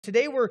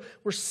Today we're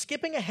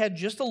skipping ahead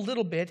just a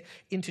little bit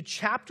into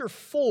chapter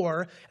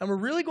 4, and we're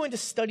really going to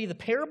study the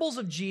parables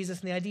of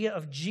Jesus and the idea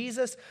of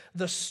Jesus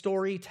the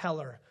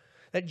storyteller.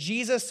 That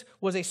Jesus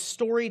was a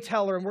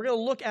storyteller, and we're going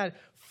to look at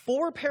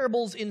 4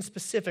 parables in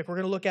specific. We're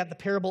going to look at the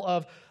parable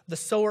of the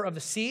sower of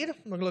the seed.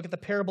 We're going to look at the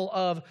parable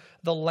of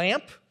the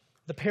lamp,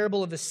 the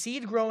parable of the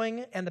seed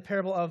growing, and the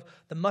parable of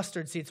the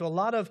mustard seed. So a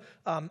lot of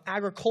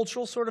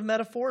agricultural sort of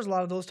metaphors, a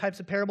lot of those types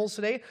of parables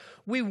today.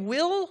 We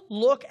will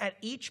look at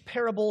each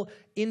parable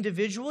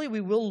individually. We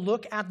will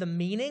look at the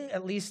meaning,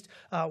 at least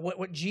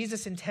what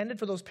Jesus intended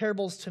for those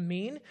parables to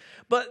mean.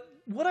 But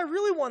what I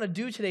really want to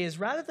do today is,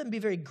 rather than be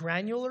very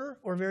granular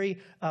or very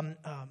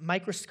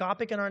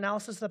microscopic in our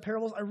analysis of the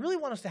parables, I really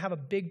want us to have a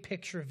big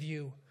picture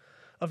view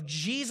of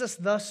Jesus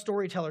the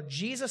storyteller,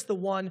 Jesus the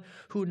one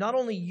who not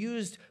only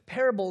used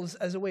parables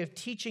as a way of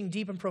teaching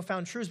deep and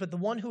profound truths, but the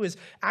one who is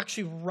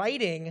actually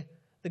writing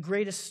the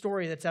greatest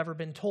story that's ever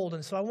been told.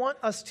 And so I want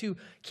us to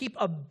keep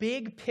a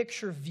big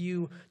picture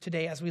view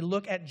today as we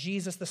look at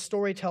Jesus the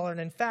storyteller. And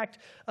in fact,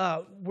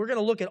 we're going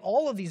to look at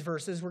all of these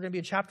verses. We're going to be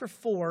in chapter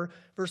 4,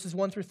 verses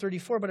 1 through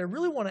 34. But I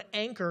really want to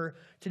anchor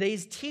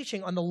today's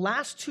teaching on the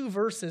last 2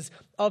 verses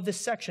of this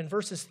section,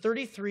 verses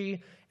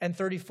 33 and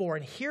 34.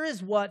 And here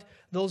is what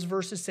those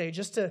verses say,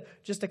 just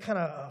to kind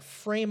of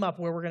frame up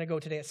where we're going to go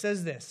today. It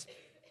says this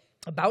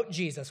about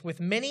Jesus: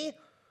 with many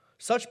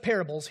such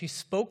parables, he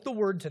spoke the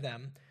word to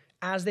them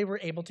as they were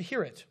able to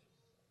hear it.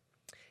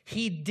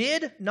 He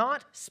did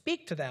not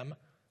speak to them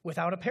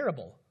without a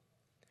parable,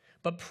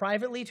 but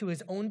privately to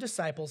his own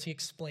disciples he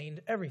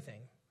explained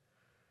everything.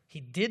 He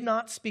did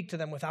not speak to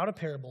them without a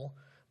parable,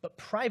 but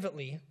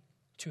privately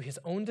to his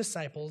own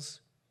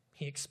disciples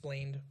he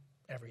explained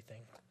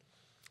everything.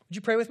 Would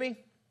you pray with me?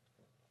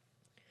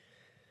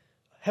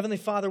 Heavenly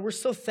Father, we're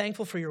so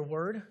thankful for your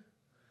word.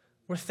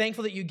 We're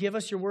thankful that you give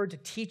us your word to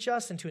teach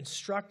us and to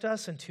instruct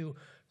us and to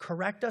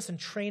correct us and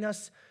train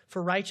us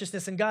for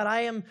righteousness. And God,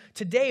 I am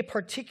today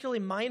particularly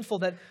mindful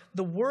that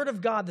the word of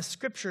God, the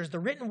scriptures, the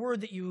written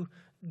word that you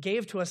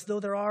gave to us,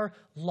 though there are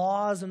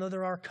laws and though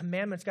there are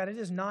commandments, God, it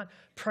is not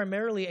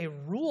primarily a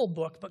rule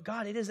book, but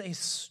God, it is a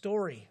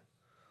story.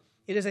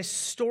 It is a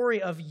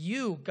story of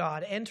you,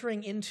 God,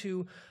 entering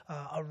into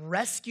a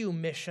rescue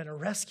mission, a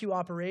rescue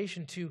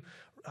operation to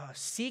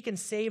seek and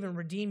save and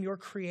redeem your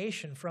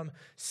creation from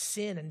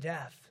sin and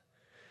death.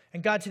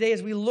 And God, today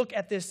as we look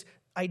at this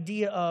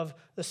idea of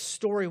the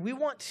story, we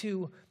want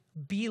to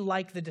be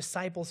like the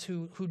disciples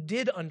who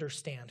did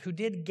understand, who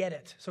did get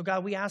it. So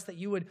God, we ask that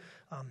you would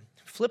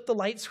flip the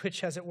light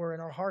switch, as it were,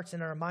 in our hearts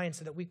and our minds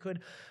so that we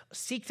could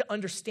seek to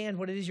understand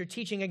what it is you're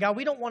teaching. And God,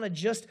 we don't want to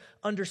just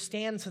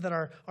understand so that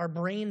our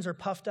brains are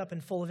puffed up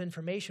and full of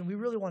information. We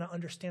really want to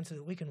understand so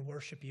that we can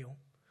worship you.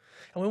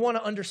 And we want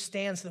to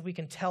understand so that we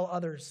can tell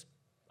others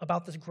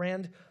about this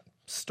grand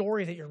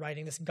story that you're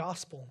writing, this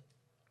gospel,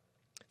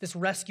 this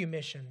rescue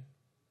mission.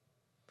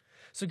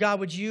 So God,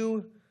 would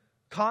you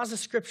cause the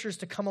scriptures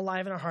to come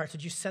alive in our hearts?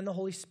 Would you send the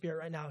Holy Spirit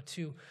right now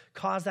to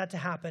cause that to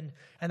happen,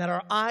 and that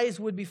our eyes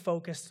would be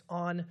focused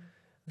on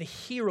the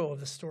hero of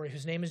the story,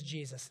 whose name is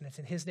Jesus, and it's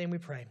in his name we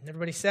pray. And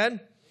everybody said?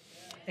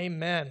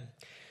 Amen.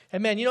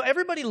 Amen. You know,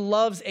 everybody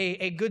loves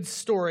a good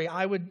story.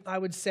 I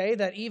would say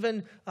that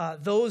even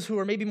those who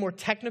are maybe more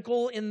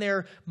technical in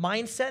their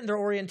mindset and their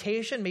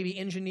orientation, maybe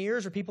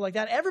engineers or people like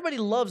that, everybody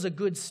loves a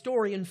good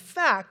story. In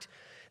fact,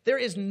 there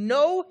is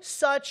no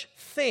such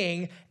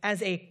thing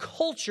as a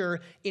culture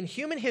in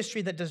human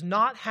history that does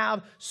not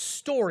have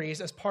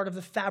stories as part of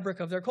the fabric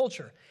of their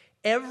culture.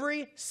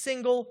 Every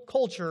single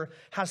culture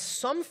has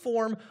some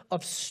form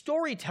of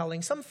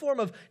storytelling, some form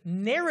of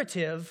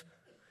narrative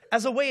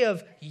as a way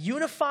of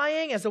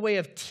unifying, as a way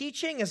of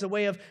teaching, as a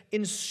way of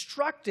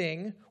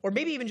instructing, or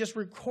maybe even just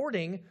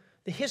recording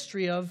the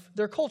history of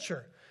their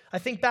culture. I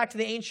think back to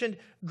the ancient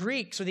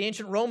Greeks or the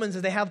ancient Romans,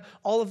 as they have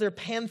all of their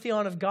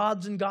pantheon of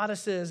gods and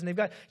goddesses, and they've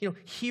got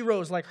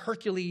heroes like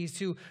Hercules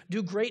who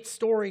do great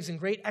stories and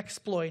great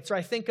exploits. Or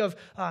I think of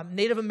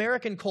Native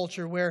American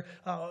culture, where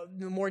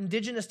the more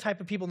indigenous type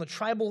of people in the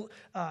tribal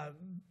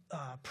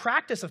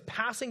practice of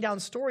passing down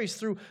stories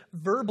through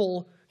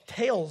verbal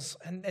tales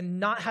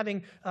and not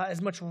having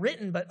as much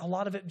written, but a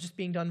lot of it just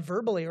being done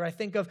verbally. Or I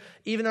think of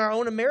even our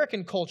own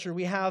American culture.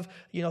 We have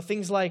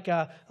things like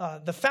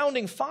the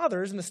founding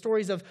fathers and the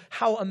stories of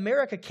how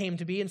America came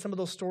to be, and some of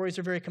those stories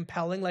are very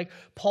compelling, like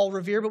Paul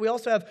Revere. But we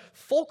also have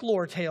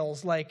folklore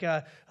tales like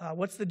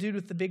what's the dude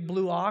with the big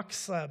blue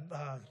ox?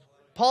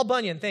 Paul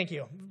Bunyan, thank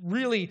you.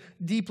 Really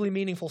deeply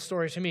meaningful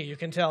story to me. You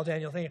can tell,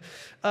 Daniel. Thank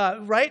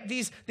you. Right?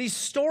 These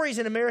stories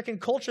in American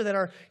culture that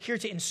are here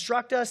to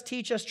instruct us,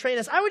 teach us, train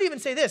us. I would even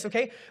say this,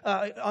 okay?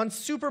 On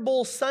Super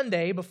Bowl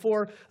Sunday,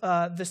 before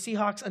the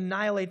Seahawks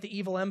annihilate the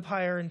evil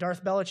empire and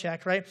Darth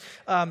Belichick, right?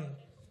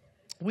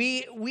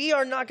 We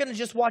are not going to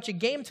just watch a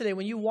game today.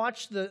 When you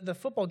watch the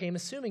football game,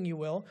 assuming you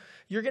will,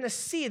 you're going to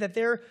see that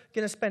they're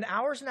going to spend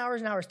hours and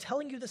hours and hours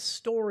telling you the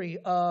story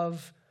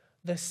of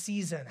the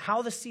season,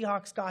 how the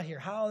Seahawks got here,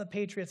 how the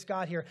Patriots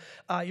got here.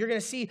 You're going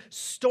to see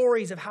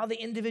stories of how the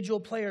individual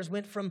players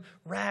went from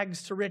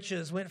rags to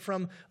riches, went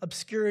from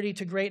obscurity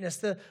to greatness.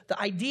 The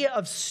idea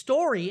of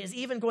story is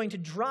even going to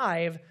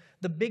drive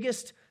the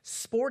biggest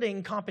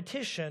sporting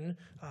competition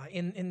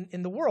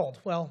in the world.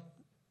 Well,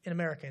 in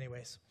America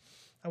anyways.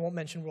 I won't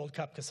mention World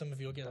Cup because some of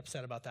you will get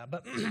upset about that.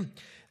 But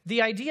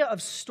the idea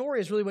of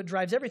story is really what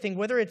drives everything,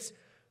 whether it's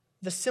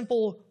the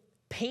simple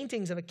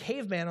paintings of a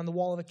caveman on the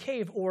wall of a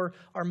cave or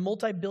our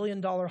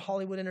multi-billion-dollar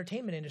Hollywood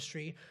entertainment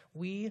industry.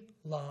 We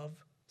love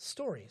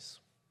stories.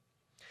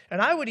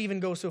 And I would even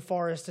go so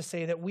far as to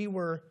say that we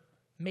were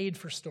made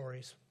for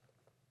stories.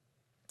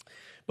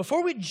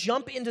 Before we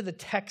jump into the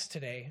text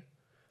today,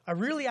 I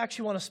really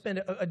actually want to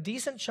spend a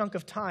decent chunk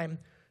of time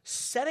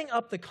setting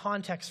up the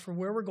context for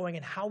where we're going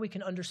and how we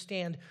can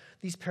understand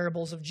these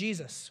parables of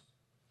Jesus.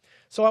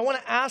 So I want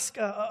to ask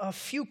a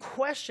few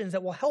questions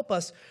that will help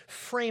us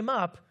frame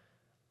up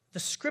the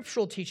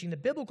scriptural teaching, the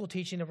biblical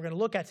teaching that we're going to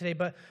look at today,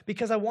 but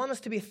because I want us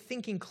to be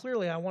thinking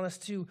clearly, I want us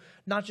to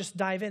not just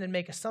dive in and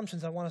make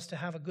assumptions, I want us to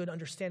have a good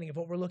understanding of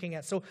what we're looking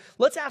at. So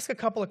let's ask a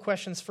couple of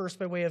questions first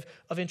by way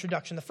of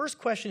introduction. The first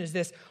question is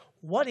this: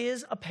 what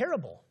is a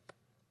parable?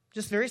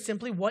 Just very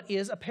simply, what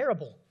is a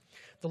parable?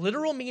 The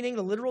literal meaning,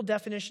 the literal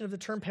definition of the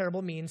term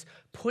parable means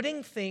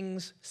putting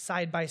things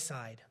side by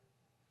side.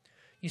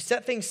 You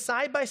set things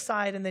side by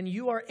side, and then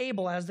you are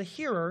able, as the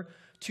hearer,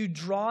 to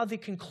draw the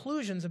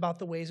conclusions about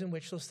the ways in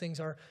which those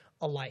things are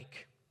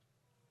alike.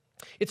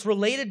 It's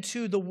related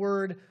to the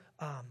word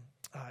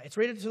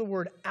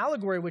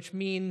allegory, which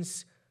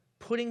means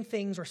putting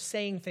things or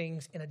saying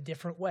things in a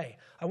different way.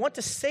 I want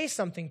to say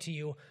something to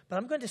you, but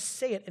I'm going to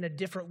say it in a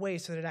different way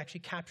so that it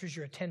actually captures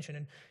your attention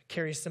and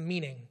carries some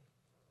meaning.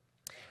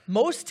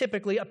 Most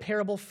typically, a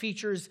parable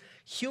features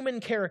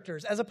human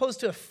characters as opposed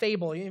to a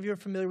fable. If you're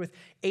familiar with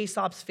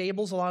Aesop's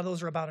fables, a lot of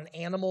those are about an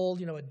animal,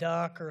 a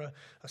duck or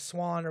a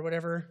swan or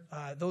whatever.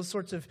 Those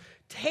sorts of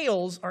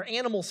tales are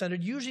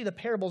animal-centered. Usually the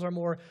parables are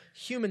more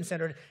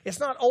human-centered. It's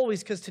not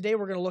always, because today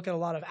we're going to look at a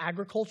lot of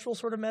agricultural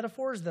sort of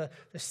metaphors, the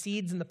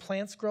seeds and the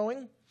plants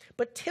growing.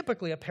 But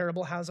typically a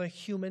parable has a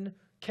human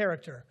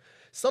character.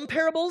 Some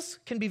parables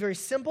can be very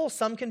simple.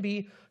 Some can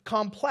be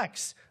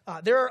complex.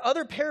 There are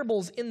other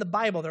parables in the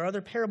Bible. There are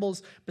other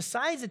parables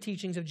besides the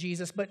teachings of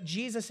Jesus, but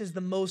Jesus is the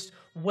most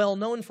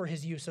well-known for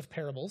his use of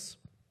parables.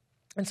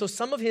 And so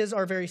some of his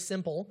are very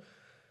simple.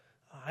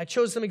 I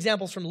chose some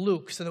examples from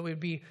Luke so that we'd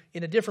be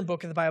in a different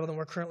book of the Bible than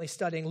we're currently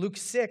studying. Luke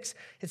 6,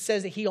 it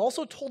says that he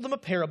also told them a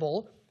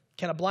parable.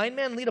 Can a blind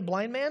man lead a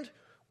blind man?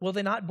 Will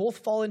they not both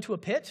fall into a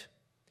pit?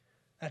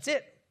 That's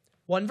it.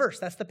 One verse.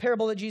 That's the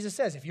parable that Jesus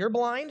says. If you're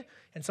blind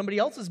and somebody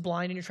else is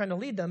blind and you're trying to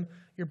lead them,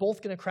 you're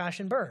both going to crash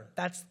and burn.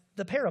 That's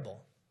the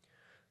parable.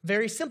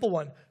 Very simple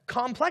one.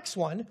 Complex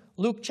one.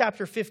 Luke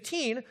chapter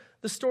 15,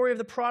 the story of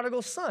the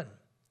prodigal son.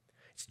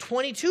 It's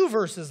 22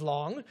 verses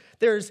long.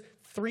 There's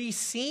 3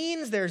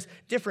 scenes. There's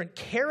different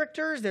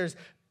characters. There's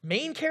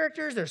main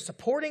characters. There's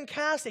supporting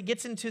cast. It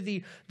gets into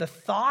the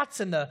thoughts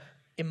and the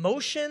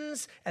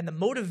emotions and the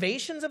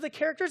motivations of the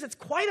characters. It's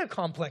quite a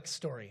complex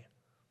story.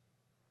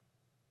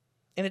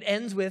 And it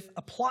ends with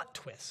a plot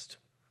twist.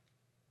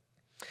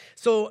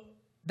 So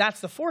that's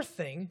the fourth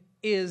thing,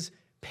 is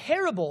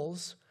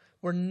parables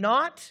they're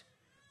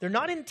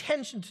not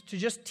intentioned to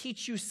just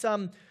teach you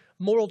some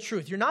moral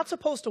truth. You're not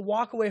supposed to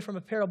walk away from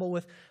a parable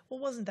with, well,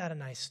 wasn't that a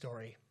nice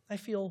story? I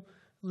feel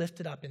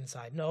lifted up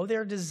inside. No,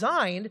 they're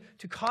designed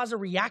to cause a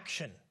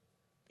reaction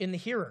in the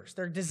hearers.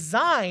 They're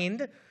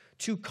designed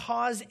to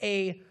cause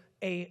a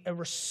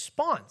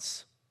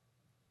response.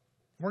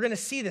 We're going to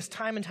see this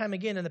time and time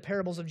again in the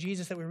parables of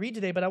Jesus that we read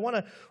today, but I want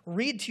to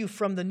read to you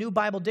from the New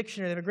Bible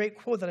Dictionary. They have a great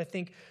quote that I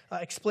think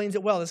explains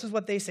it well. This is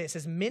what they say. It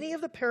says, many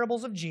of the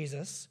parables of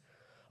Jesus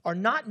are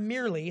not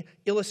merely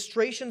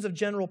illustrations of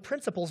general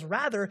principles.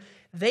 Rather,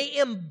 they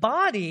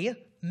embody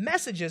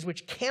messages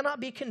which cannot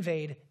be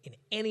conveyed in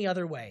any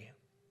other way.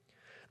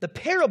 The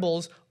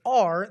parables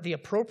are the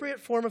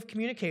appropriate form of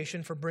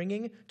communication for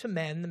bringing to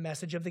men the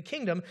message of the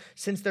kingdom,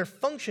 since their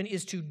function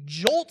is to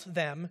jolt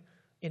them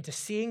into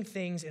seeing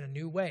things in a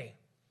new way.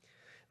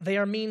 They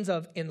are means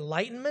of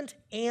enlightenment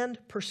and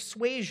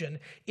persuasion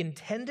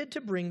intended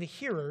to bring the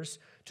hearers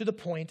to the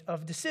point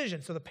of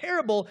decision. So the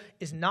parable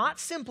is not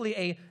simply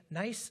a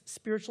nice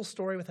spiritual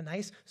story with a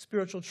nice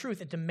spiritual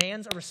truth. It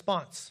demands a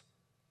response.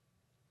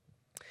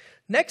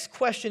 Next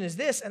question is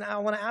this, and I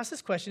want to ask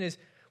this question is,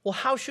 well,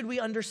 how should we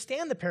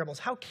understand the parables?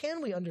 How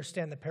can we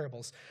understand the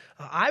parables?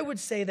 I would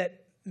say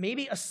that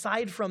maybe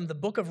aside from the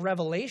book of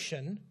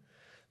Revelation,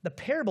 the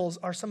parables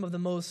are some of the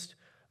most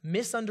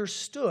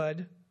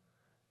misunderstood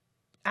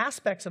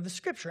aspects of the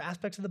Scripture,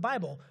 aspects of the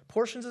Bible,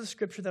 portions of the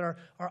Scripture that are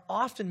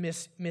often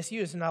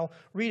misused. And I'll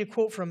read a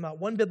quote from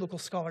one biblical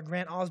scholar,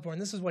 Grant Osborne.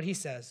 This is what he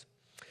says.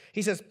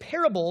 He says,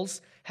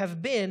 parables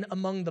have been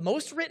among the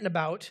most written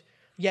about,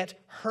 yet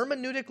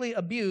hermeneutically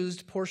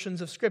abused portions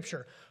of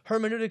Scripture.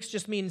 Hermeneutics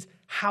just means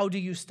how do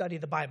you study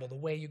the Bible, the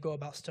way you go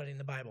about studying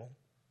the Bible.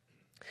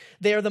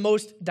 They are the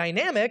most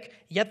dynamic,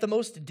 yet the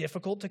most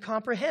difficult to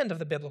comprehend of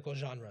the biblical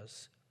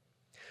genres.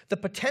 The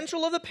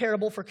potential of the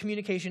parable for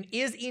communication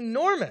is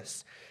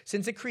enormous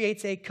since it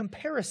creates a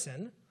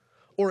comparison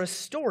or a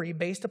story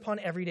based upon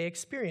everyday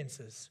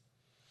experiences.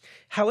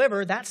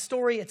 However, that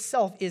story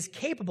itself is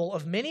capable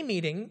of many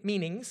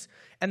meanings,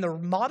 and the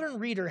modern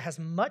reader has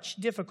much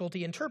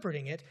difficulty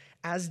interpreting it,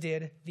 as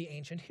did the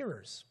ancient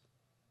hearers.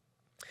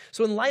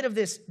 So in light of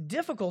this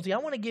difficulty, I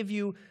want to give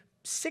you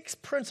 6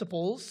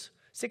 principles,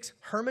 6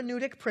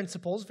 hermeneutic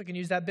principles, if I can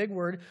use that big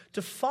word,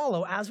 to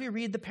follow as we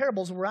read the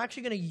parables. We're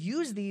actually going to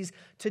use these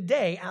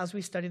today as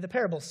we study the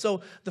parables.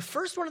 So the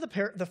first one of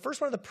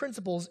the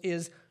principles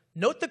is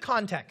note the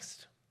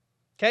context.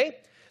 Okay?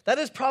 That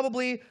is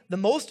probably the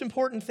most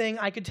important thing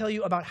I could tell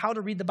you about how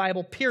to read the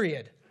Bible,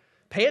 period.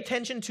 Pay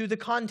attention to the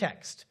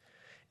context.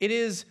 It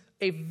is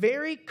a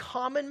very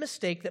common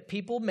mistake that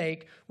people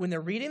make when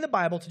they're reading the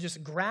Bible to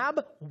just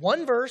grab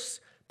one verse,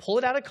 pull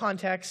it out of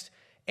context,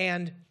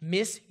 and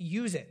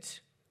misuse it,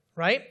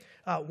 right?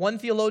 One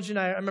theologian,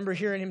 I remember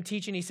hearing him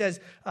teaching, he says,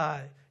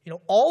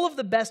 all of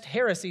the best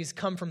heresies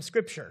come from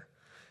Scripture,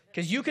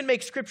 because you can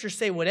make Scripture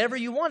say whatever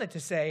you want it to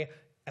say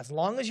as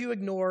long as you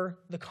ignore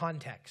the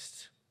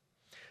context.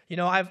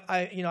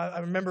 I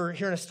remember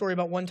hearing a story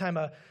about one time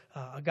a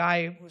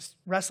guy was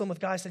wrestling with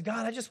God. Said,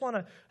 God, I just want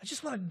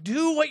to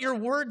do what your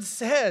word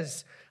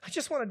says. I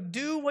just want to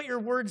do what your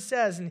word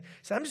says. And he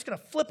said, I'm just going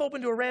to flip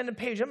open to a random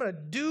page. I'm going to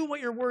do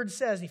what your word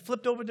says. And he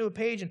flipped open to a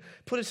page and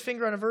put his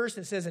finger on a verse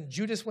and it says, and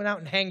Judas went out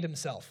and hanged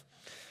himself.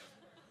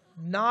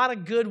 Not a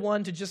good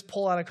one to just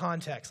pull out of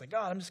context. Like,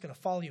 God, I'm just going to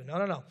follow you.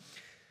 No.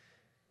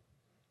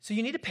 So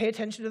you need to pay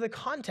attention to the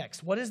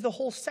context. What is the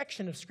whole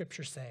section of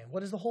Scripture saying?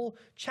 What is the whole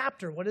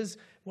chapter? What is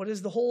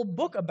the whole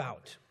book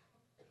about?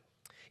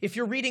 If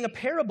you're reading a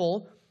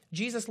parable,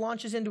 Jesus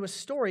launches into a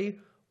story.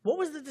 What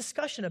was the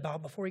discussion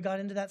about before he got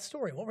into that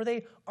story? What were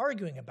they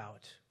arguing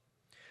about?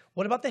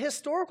 What about the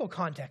historical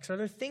context? Are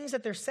there things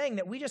that they're saying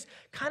that we just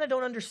kind of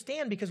don't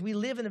understand because we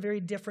live in a very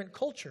different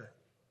culture?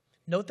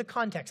 Note the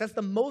context. That's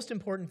the most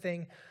important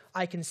thing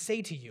I can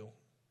say to you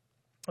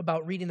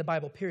about reading the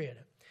Bible, period.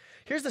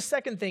 Here's the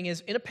second thing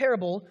is, in a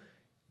parable,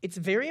 it's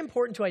very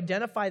important to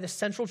identify the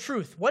central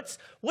truth. What's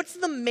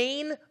the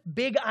main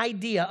big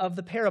idea of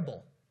the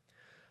parable?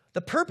 The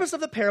purpose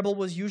of the parable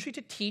was usually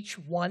to teach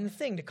one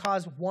thing, to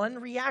cause one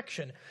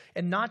reaction,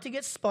 and not to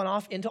get spun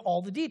off into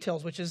all the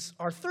details, which is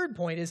our third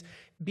point, is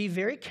be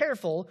very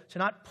careful to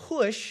not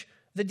push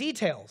the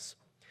details.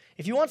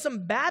 If you want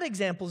some bad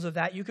examples of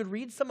that, you could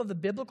read some of the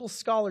biblical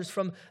scholars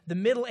from the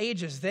Middle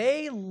Ages.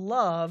 They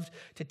loved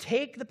to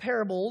take the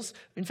parables,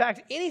 in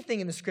fact,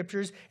 anything in the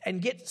Scriptures,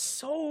 and get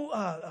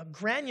so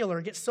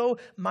granular, get so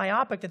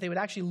myopic that they would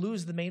actually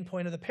lose the main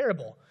point of the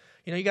parable.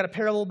 You got a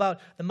parable about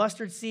the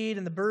mustard seed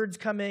and the birds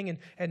coming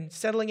and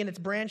settling in its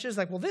branches.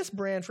 Like, well, this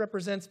branch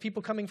represents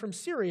people coming from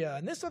Syria,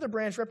 and this other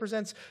branch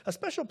represents a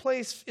special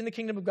place in the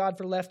kingdom of God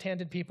for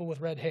left-handed people with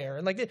red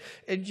hair.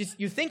 And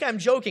you think I'm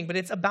joking, but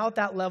it's about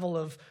that level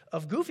of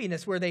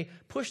goofiness where they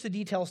push the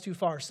details too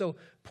far. So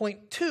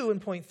point 2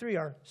 and point 3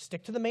 are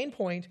stick to the main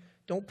point,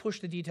 don't push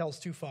the details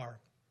too far.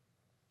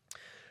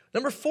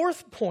 Number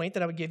 4th point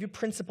that I would give you,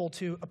 principle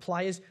to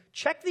apply, is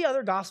check the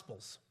other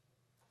Gospels.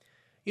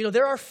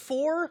 There are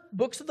 4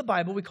 books of the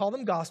Bible. We call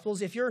them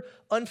Gospels. If you're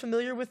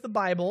unfamiliar with the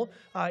Bible,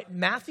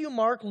 Matthew,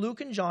 Mark,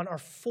 Luke, and John are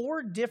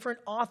 4 different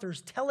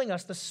authors telling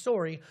us the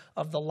story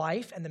of the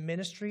life and the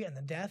ministry and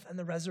the death and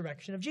the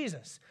resurrection of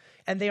Jesus.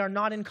 And they are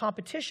not in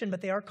competition,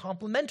 but they are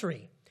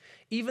complementary,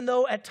 even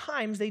though at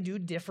times they do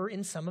differ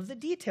in some of the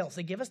details.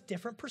 They give us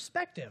different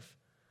perspective.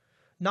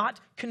 Not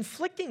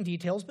conflicting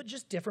details, but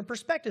just different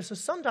perspectives. So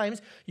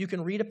sometimes you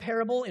can read a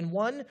parable in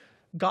one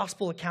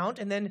gospel account,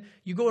 and then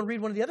you go and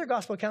read one of the other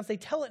gospel accounts, they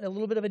tell it in a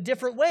little bit of a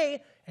different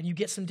way, and you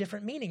get some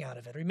different meaning out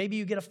of it. Or maybe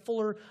you get a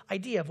fuller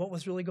idea of what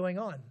was really going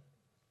on.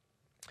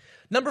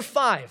 Number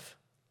 5,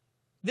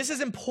 this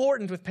is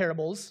important with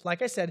parables.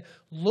 Like I said,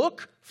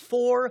 look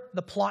for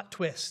the plot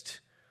twist.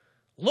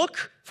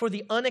 Look for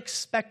the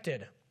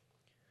unexpected.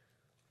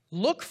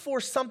 Look for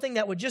something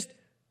that would just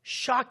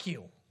shock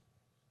you.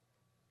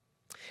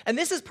 And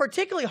this is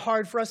particularly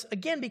hard for us,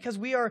 again, because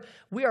we are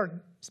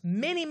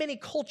many, many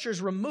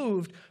cultures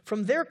removed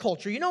from their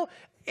culture.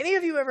 Any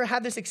of you ever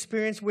had this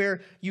experience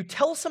where you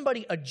tell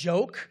somebody a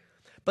joke,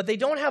 but they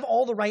don't have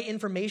all the right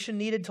information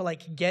needed to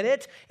get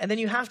it, and then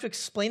you have to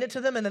explain it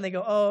to them, and then they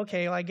go, oh,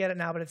 okay, well, I get it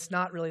now, but it's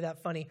not really that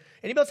funny.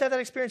 Anybody else have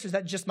that experience, or is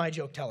that just my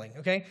joke telling,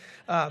 okay?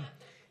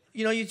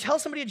 You tell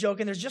somebody a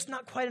joke, and there's just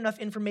not quite enough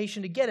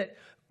information to get it.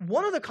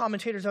 One of the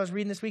commentators I was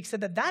reading this week said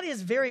that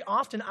is very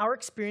often our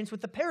experience with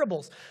the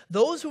parables.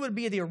 Those who would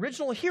be the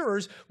original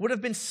hearers would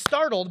have been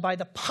startled by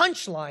the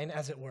punchline,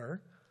 as it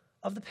were,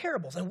 of the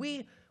parables. And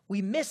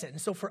we miss it. And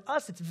so for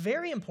us, it's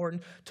very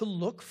important to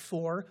look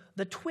for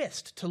the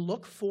twist, to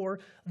look for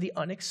the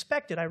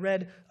unexpected. I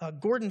read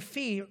Gordon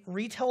Fee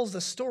retells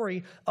the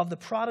story of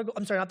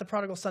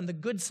the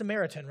Good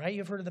Samaritan, right?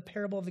 You've heard of the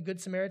parable of the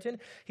Good Samaritan?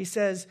 He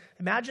says,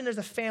 imagine there's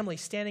a family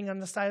standing on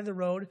the side of the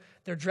road.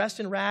 They're dressed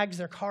in rags.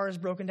 Their car is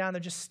broken down.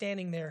 They're just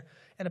standing there.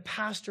 and a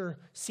pastor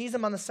sees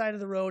him on the side of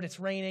the road. It's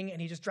raining,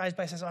 and he just drives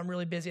by and says, I'm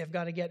really busy. I've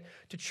got to get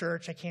to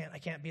church. I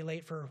can't be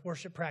late for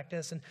worship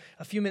practice. And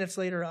a few minutes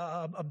later,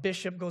 a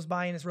bishop goes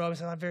by in his robe and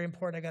says, I'm very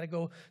important. I got to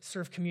go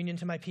serve communion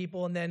to my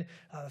people. And then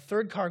the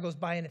third car goes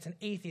by, and it's an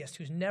atheist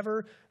who's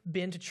never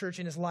been to church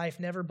in his life,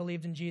 never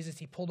believed in Jesus.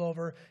 He pulled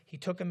over. He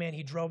took him in.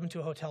 He drove him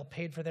to a hotel,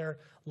 paid for their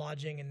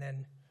lodging, and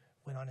then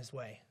went on his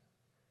way.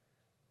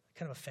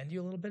 Kind of offend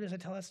you a little bit as I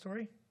tell that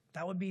story?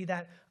 That would be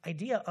that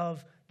idea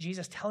of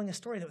Jesus telling a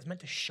story that was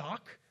meant to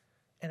shock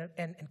and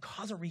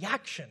cause a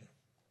reaction.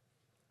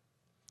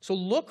 So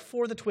look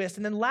for the twist.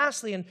 And then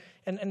lastly,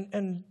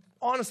 and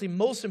honestly,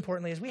 most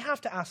importantly, is we have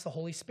to ask the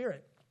Holy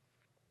Spirit.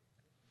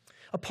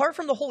 Apart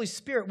from the Holy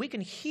Spirit, we can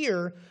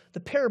hear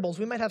the parables.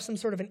 We might have some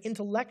sort of an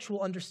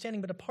intellectual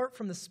understanding, but apart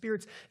from the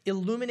Spirit's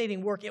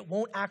illuminating work, it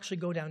won't actually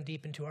go down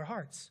deep into our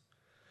hearts.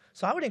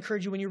 So I would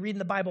encourage you when you're reading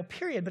the Bible,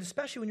 period, but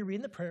especially when you're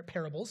reading the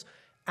parables,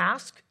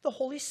 ask the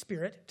Holy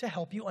Spirit to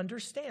help you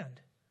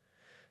understand.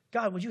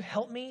 God, would you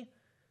help me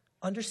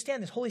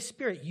understand this? Holy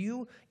Spirit,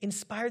 you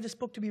inspired this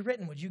book to be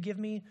written. Would you give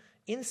me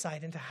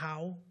insight into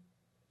how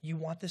you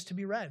want this to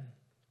be read?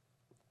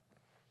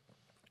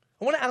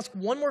 I want to ask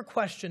one more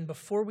question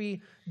before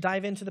we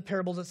dive into the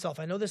parables itself.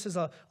 I know this is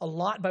a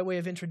lot by way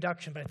of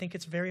introduction, but I think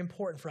it's very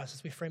important for us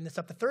as we frame this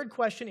up. The third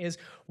question is,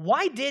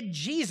 why did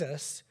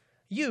Jesus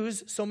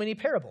use so many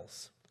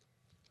parables?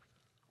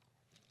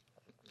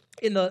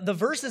 In the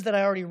verses that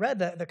I already read,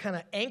 the kind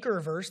of anchor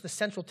verse, the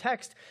central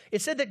text,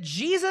 it said that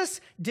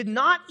Jesus did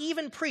not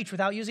even preach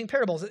without using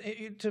parables.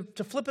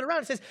 To flip it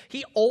around, it says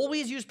he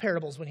always used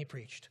parables when he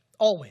preached.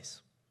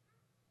 Always.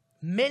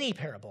 Many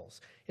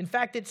parables. In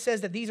fact, it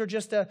says that these are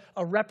just a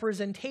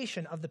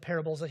representation of the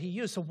parables that he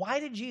used. So why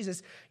did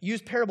Jesus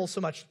use parables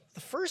so much?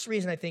 The first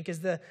reason, I think, is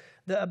the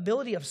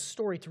ability of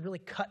story to really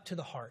cut to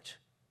the heart.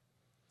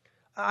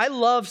 I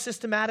love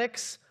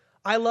systematics.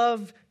 I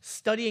love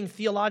studying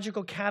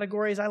theological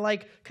categories. I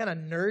like kind of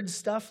nerd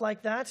stuff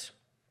like that.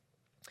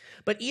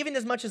 But even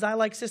as much as I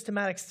like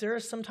systematics, there are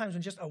sometimes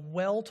when just a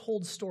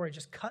well-told story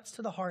just cuts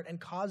to the heart and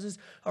causes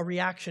a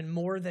reaction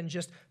more than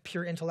just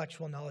pure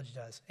intellectual knowledge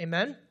does.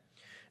 Amen?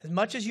 As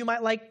much as you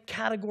might like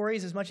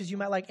categories, as much as you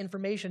might like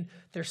information,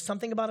 there's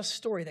something about a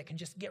story that can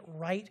just get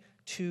right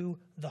to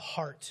the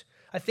heart.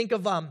 I think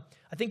of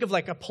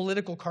like a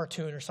political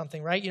cartoon or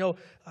something, right?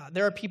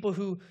 There are people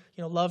who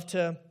love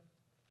to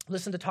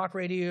listen to talk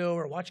radio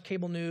or watch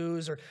cable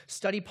news or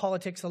study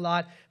politics a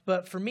lot.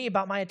 But for me,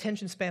 about my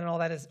attention span and all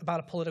that is about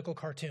a political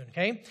cartoon,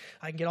 okay?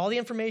 I can get all the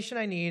information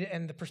I need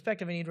and the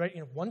perspective I need, right?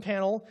 One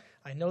panel.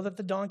 I know that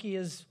the donkey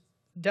is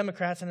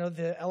Democrats. I know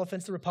the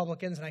elephant's the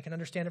Republicans, and I can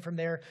understand it from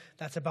there.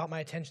 That's about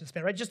my attention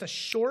span, right? Just a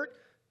short,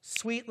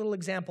 sweet little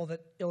example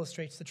that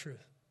illustrates the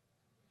truth.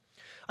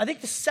 I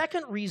think the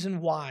second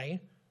reason why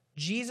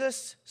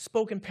Jesus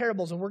spoke in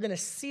parables, and we're going to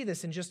see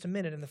this in just a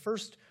minute in the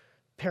first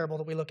parable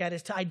that we look at,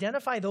 is to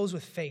identify those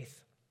with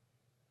faith.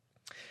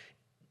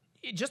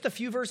 Just a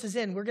few verses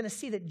in, we're going to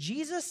see that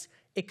Jesus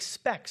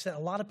expects that a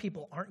lot of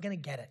people aren't going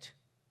to get it.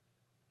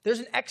 There's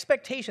an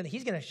expectation that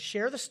he's going to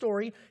share the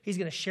story, he's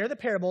going to share the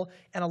parable,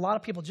 and a lot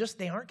of people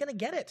they aren't going to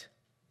get it.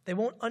 They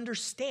won't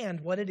understand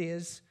what it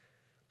is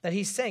that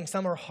he's saying.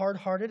 Some are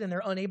hard-hearted and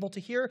they're unable to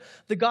hear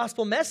the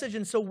gospel message,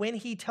 and so when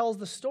he tells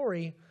the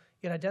story,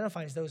 it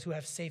identifies those who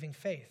have saving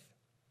faith.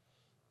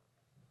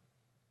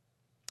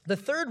 The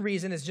third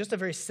reason is just a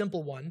very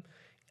simple one.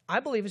 I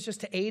believe it's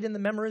just to aid in the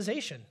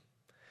memorization.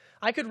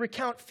 I could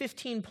recount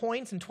 15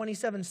 points and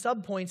 27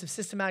 subpoints of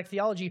systematic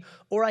theology,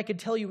 or I could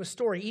tell you a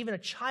story. Even a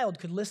child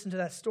could listen to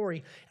that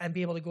story and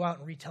be able to go out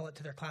and retell it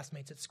to their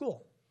classmates at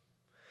school.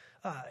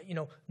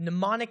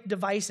 Mnemonic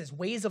devices,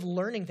 ways of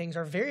learning things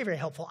are very, very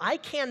helpful. I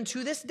can,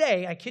 to this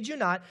day, I kid you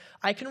not,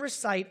 I can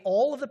recite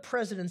all of the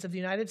presidents of the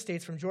United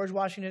States from George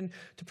Washington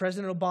to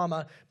President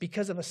Obama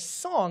because of a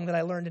song that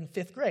I learned in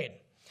 5th grade.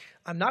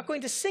 I'm not going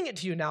to sing it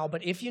to you now,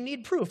 but if you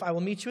need proof, I will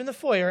meet you in the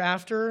foyer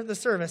after the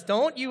service.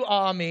 Don't you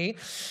awe me.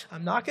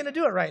 I'm not going to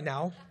do it right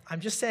now.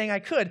 I'm just saying I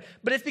could.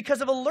 But it's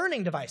because of a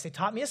learning device. They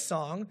taught me a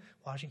song,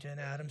 Washington,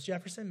 Adams,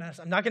 Jefferson,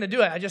 Madison. I'm not going to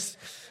do it. I just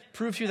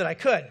proved to you that I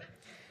could,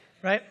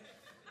 right?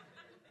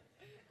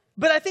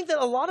 But I think that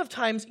a lot of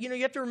times, you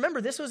have to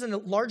remember this was in a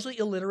largely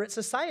illiterate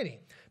society.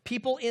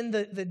 People in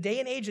the day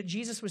and age that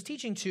Jesus was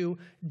teaching to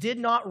did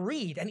not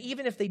read. And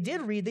even if they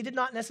did read, they did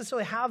not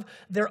necessarily have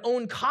their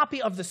own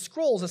copy of the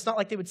scrolls. It's not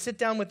like they would sit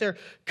down with their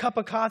cup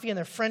of coffee and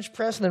their French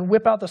press and then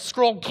whip out the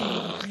scroll,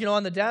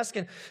 on the desk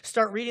and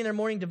start reading their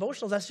morning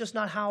devotionals. That's just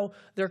not how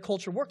their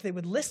culture worked. They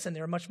would listen.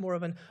 They were much more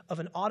of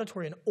an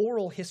auditory, an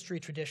oral history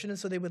tradition. And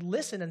so they would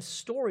listen, and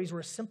stories were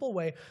a simple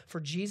way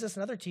for Jesus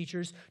and other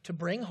teachers to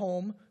bring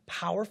home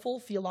powerful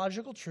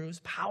theological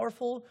truths,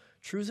 powerful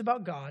truths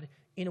about God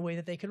in a way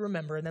that they could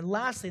remember. And then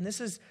lastly, and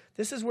this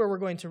is where we're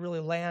going to really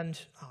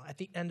land at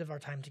the end of our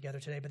time together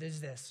today, but it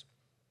is this.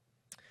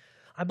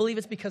 I believe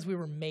it's because we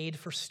were made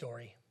for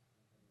story.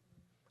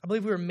 I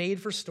believe we were made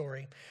for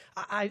story.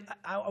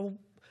 I'll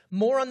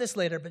more on this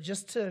later, but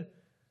just to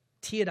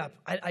tee it up,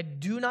 I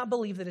do not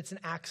believe that it's an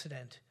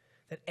accident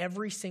that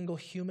every single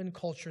human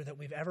culture that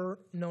we've ever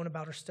known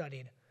about or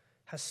studied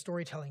has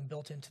storytelling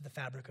built into the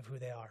fabric of who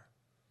they are.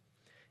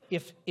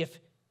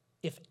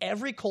 If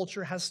every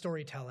culture has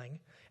storytelling,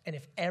 and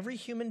if every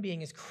human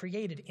being is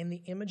created in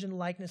the image and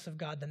likeness of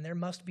God, then there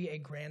must be a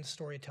grand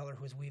storyteller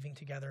who is weaving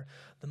together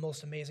the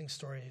most amazing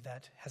story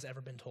that has ever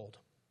been told.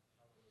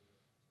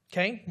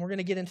 Okay? We're going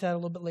to get into that a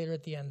little bit later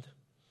at the end.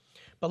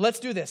 But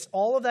let's do this.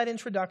 All of that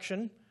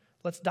introduction,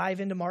 let's dive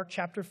into Mark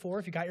chapter 4.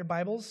 If you got your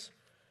Bibles,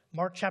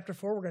 Mark chapter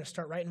 4, we're going to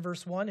start right in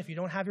verse 1. If you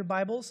don't have your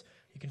Bibles,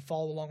 you can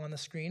follow along on the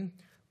screen,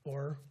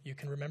 or you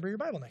can remember your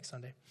Bible next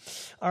Sunday.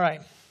 All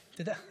right.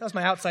 That was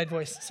my outside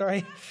voice.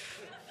 Sorry.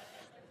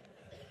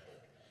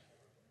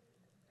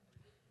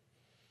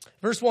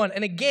 Verse 1,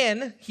 and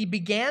again, he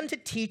began to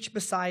teach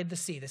beside the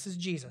sea. This is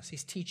Jesus.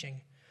 He's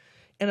teaching.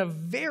 And a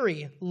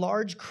very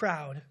large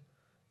crowd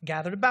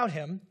gathered about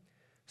him,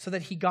 so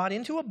that he got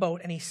into a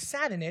boat and he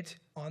sat in it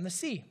on the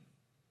sea.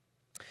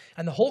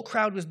 And the whole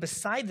crowd was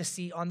beside the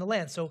sea on the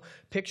land. So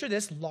picture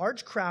this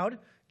large crowd.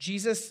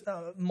 Jesus,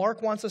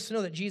 Mark wants us to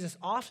know that Jesus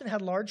often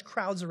had large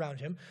crowds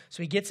around him.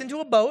 So he gets into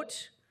a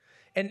boat.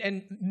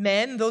 And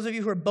men, those of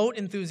you who are boat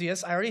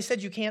enthusiasts, I already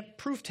said you can't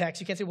proof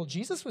text. You can't say, well,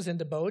 Jesus was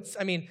into boats.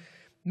 I mean,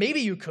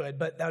 maybe you could,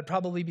 but that would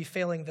probably be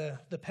failing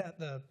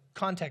the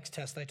context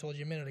test that I told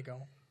you a minute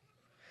ago.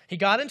 He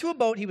got into a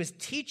boat. He was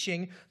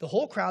teaching the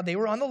whole crowd. They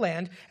were on the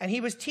land, and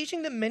he was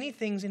teaching them many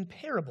things in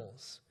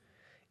parables.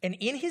 And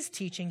in his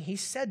teaching, he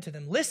said to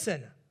them,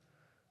 listen,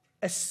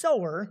 a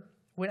sower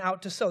went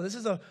out to sow. This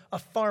is a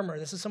farmer.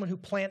 This is someone who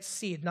plants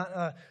seed,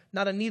 not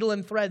a needle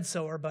and thread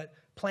sower, but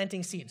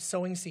planting seeds,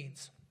 sowing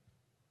seeds.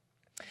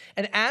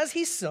 And as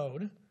he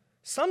sowed,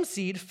 some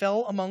seed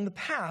fell among the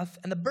path,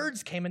 and the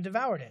birds came and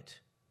devoured it.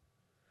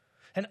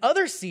 And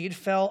other seed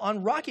fell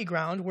on rocky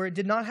ground where it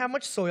did not have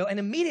much soil, and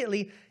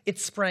immediately it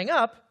sprang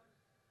up,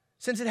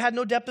 since it had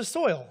no depth of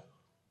soil.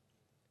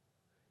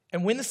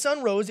 And when the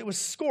sun rose, it was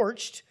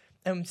scorched,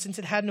 and since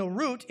it had no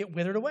root, it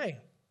withered away.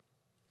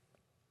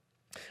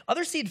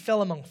 Other seed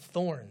fell among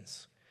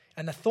thorns,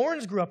 and the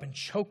thorns grew up and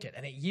choked it,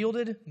 and it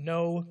yielded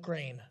no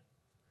grain.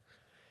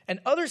 And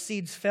other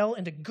seeds fell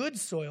into good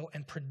soil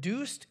and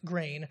produced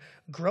grain,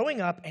 growing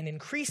up and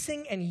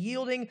increasing and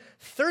yielding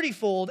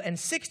 30-fold and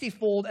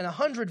 60-fold and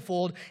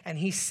 100-fold. And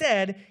he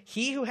said,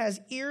 he who has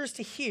ears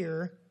to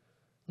hear,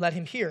 let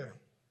him hear.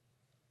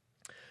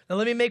 Now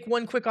let me make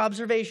one quick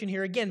observation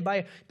here again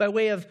by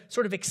way of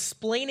sort of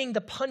explaining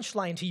the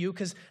punchline to you,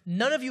 because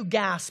none of you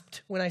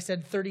gasped when I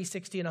said 30,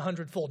 60, and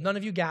 100-fold. None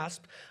of you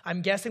gasped.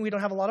 I'm guessing we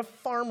don't have a lot of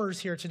farmers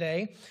here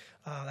today.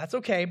 That's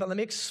okay, but let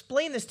me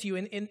explain this to you.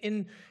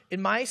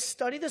 In my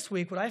study this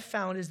week, what I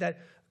found is that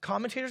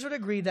commentators would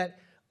agree that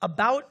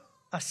about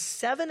a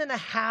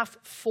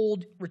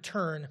 7.5-fold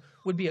return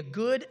would be a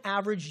good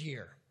average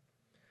year.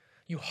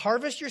 You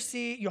harvest your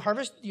seed,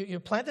 you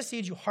plant the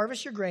seeds, you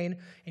harvest your grain,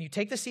 and you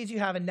take the seeds you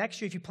have, and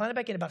next year, if you plant it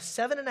back in, about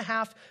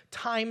 7.5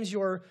 times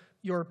your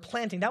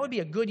planting, that would be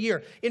a good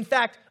year. In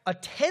fact, a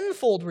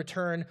 10-fold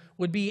return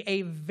would be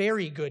a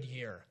very good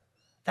year.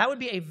 That would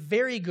be a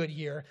very good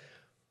year.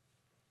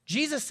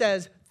 Jesus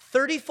says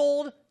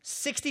 30-fold,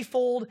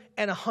 60-fold,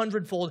 and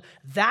 100-fold.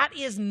 That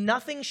is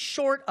nothing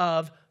short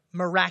of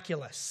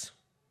miraculous.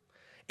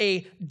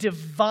 A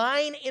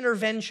divine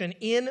intervention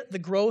in the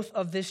growth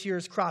of this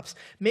year's crops.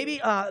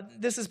 Maybe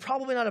this is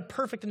probably not a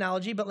perfect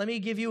analogy, but let me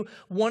give you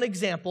one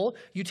example.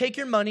 You take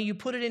your money, you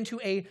put it into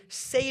a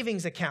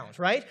savings account,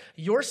 right?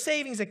 Your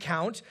savings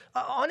account,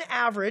 on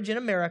average in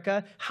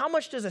America, how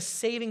much does a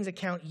savings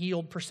account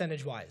yield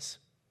percentage-wise?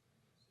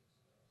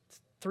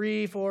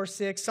 3, 4,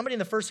 6. Somebody in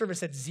the first service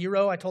said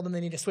 0. I told them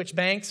they need to switch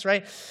banks,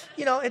 right?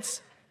 You know,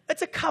 it's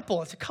a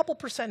couple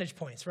percentage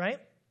points, right?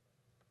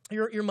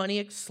 Your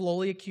money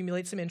slowly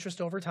accumulates some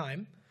interest over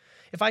time.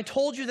 If I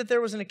told you that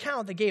there was an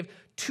account that gave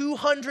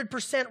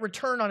 200%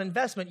 return on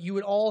investment, you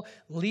would all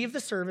leave the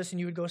service and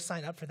you would go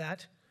sign up for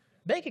that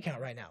bank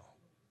account right now.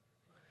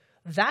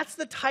 That's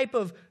the type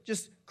of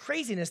just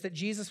craziness that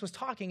Jesus was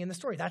talking in the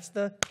story. That's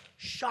the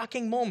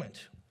shocking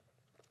moment.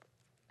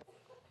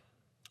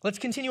 Let's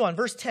continue on.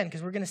 Verse 10,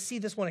 because we're going to see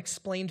this one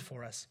explained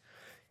for us.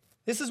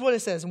 This is what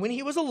it says. When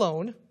he was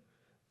alone,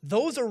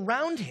 those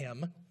around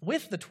him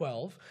with the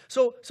 12.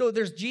 So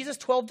there's Jesus'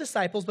 12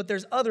 disciples, but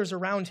there's others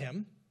around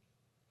him.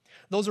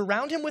 Those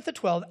around him with the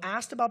 12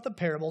 asked about the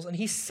parables, and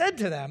he said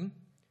to them,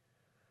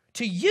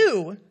 to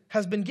you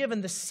has been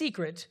given the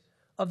secret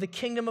of the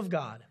kingdom of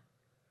God.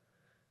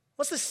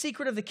 What's the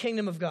secret of the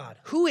kingdom of God?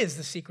 Who is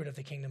the secret of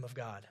the kingdom of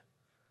God?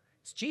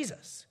 It's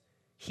Jesus.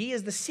 He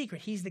is the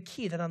secret. He's the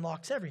key that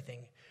unlocks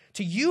everything.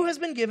 To you has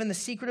been given the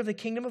secret of the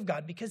kingdom of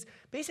God, because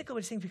basically what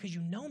it's saying, because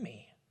you know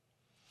me.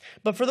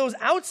 But for those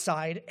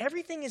outside,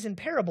 everything is in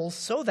parables,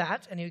 so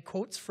that, and he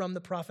quotes from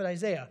the prophet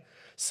Isaiah,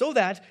 so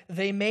that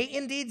they may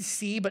indeed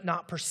see but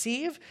not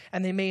perceive,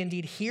 and they may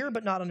indeed hear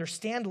but not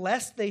understand,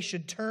 lest they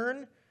should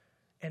turn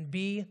and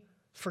be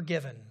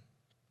forgiven.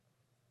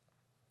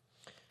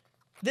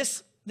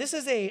 This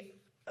is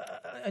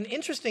an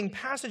interesting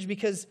passage,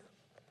 because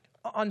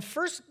on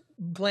first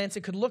glance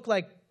it could look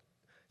like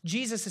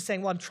Jesus is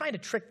saying, well, I'm trying to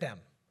trick them.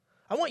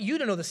 I want you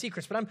to know the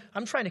secrets, but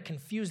I'm trying to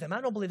confuse them.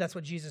 I don't believe that's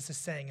what Jesus is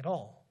saying at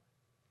all.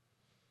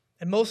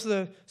 And most of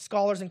the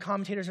scholars and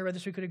commentators I read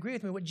this week would agree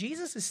with me. What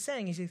Jesus is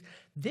saying is,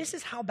 this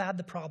is how bad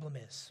the problem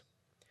is.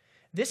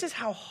 This is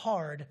how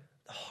hard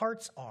the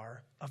hearts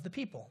are of the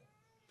people.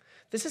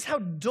 This is how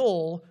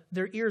dull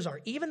their ears are.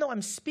 Even though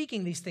I'm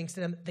speaking these things to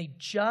them, they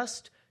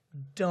just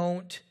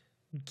don't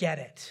get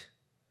it.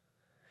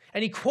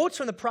 And he quotes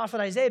from the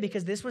prophet Isaiah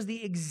because this was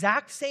the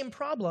exact same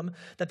problem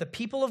that the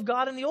people of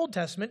God in the Old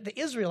Testament, the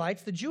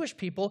Israelites, the Jewish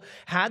people,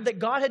 had, that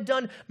God had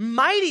done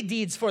mighty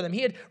deeds for them.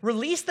 He had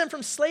released them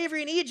from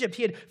slavery in Egypt.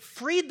 He had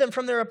freed them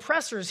from their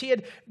oppressors. He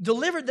had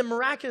delivered them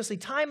miraculously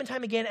time and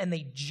time again, and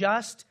they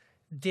just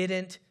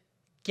didn't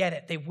get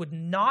it. They would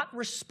not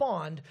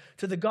respond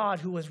to the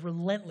God who was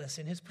relentless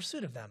in his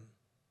pursuit of them.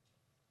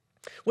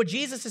 What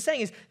Jesus is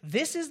saying is,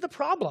 this is the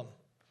problem.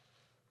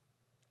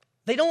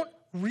 They don't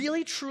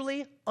really,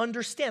 truly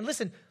understand.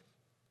 Listen,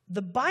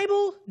 the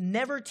Bible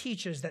never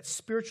teaches that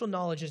spiritual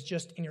knowledge is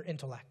just in your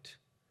intellect.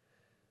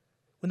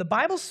 When the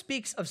Bible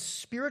speaks of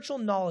spiritual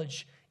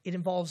knowledge, it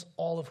involves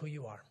all of who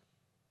you are.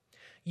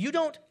 You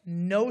don't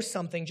know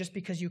something just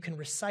because you can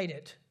recite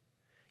it.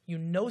 You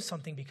know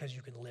something because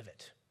you can live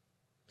it.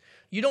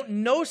 You don't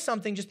know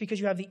something just because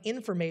you have the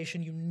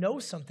information. You know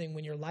something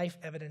when your life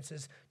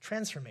evidences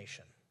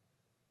transformation.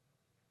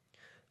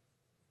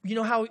 You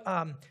know how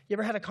you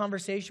ever had a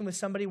conversation with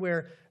somebody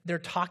where they're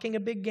talking a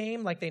big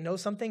game, like they know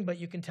something, but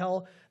you can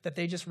tell that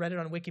they just read it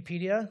on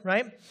Wikipedia,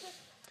 right?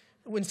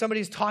 When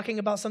somebody's talking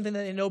about something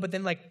that they know, but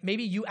then like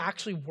maybe you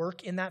actually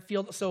work in that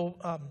field.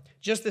 So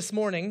just this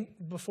morning,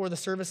 before the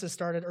services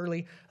started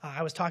early,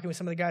 I was talking with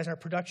some of the guys in our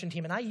production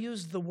team, and I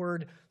used the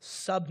word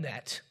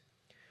subnet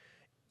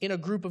in a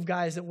group of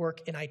guys that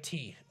work in IT,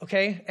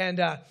 okay? And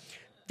that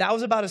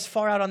was about as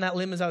far out on that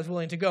limb as I was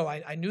willing to go.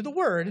 I knew the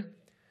word,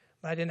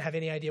 but I didn't have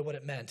any idea what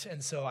it meant,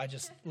 and so I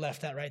just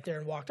left that right there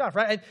and walked off,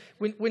 right?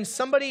 When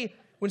somebody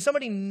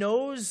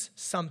knows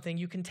something,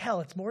 you can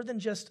tell it's more than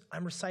just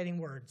I'm reciting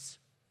words.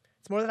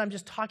 It's more than I'm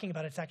just talking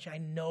about it. It's actually I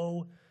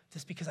know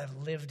this because I've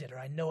lived it, or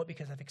I know it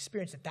because I've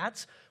experienced it.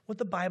 That's what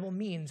the Bible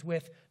means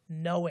with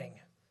knowing,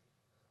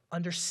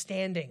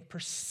 understanding,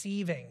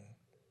 perceiving.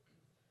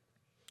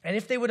 And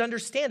if they would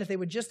understand, if they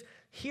would just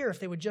hear, if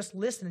they would just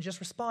listen and just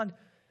respond,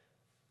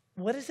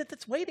 what is it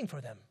that's waiting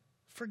for them?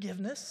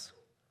 Forgiveness.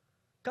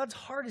 God's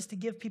heart is to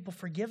give people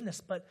forgiveness,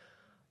 but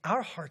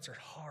our hearts are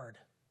hard.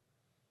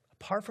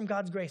 Apart from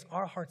God's grace,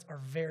 our hearts are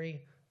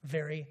very,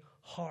 very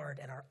hard,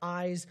 and our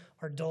eyes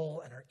are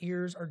dull, and our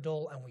ears are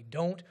dull, and we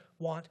don't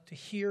want to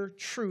hear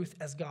truth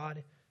as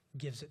God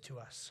gives it to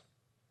us.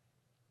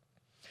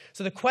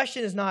 So the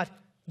question is not,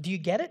 do you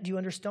get it? Do you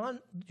understand?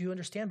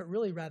 But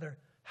really, rather,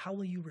 how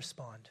will you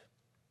respond?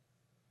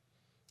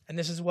 And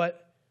this is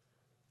what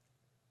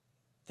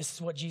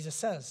Jesus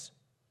says.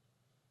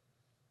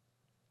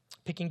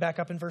 Picking back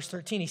up in verse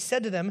 13, he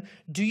said to them,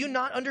 "Do you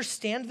not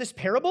understand this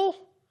parable?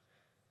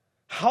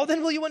 How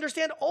then will you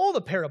understand all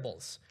the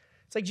parables?"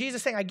 It's like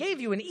Jesus saying, I gave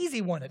you an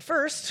easy one at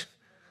first.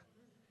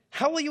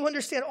 How will you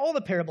understand all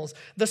the parables?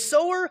 The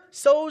sower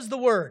sows the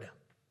word.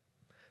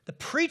 The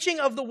preaching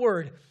of the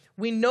word.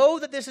 We know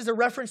that this is a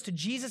reference to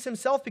Jesus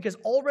himself because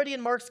already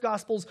in Mark's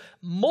Gospels,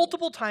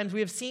 multiple times we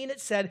have seen it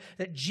said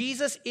that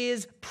Jesus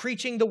is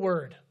preaching the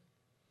word.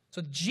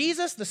 So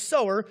Jesus, the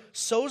sower,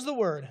 sows the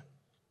word.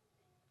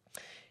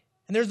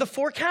 And there's the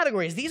four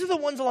categories. These are the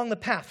ones along the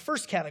path.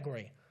 First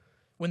category,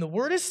 when the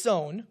word is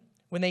sown,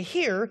 when they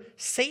hear,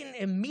 Satan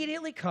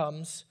immediately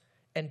comes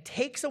and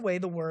takes away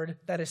the word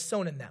that is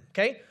sown in them,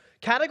 okay?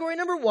 Category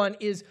number one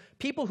is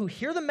people who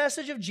hear the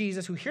message of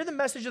Jesus, who hear the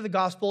message of the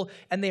gospel,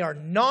 and they are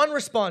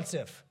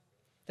non-responsive.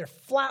 They're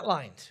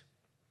flatlined.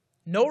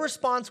 No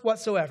response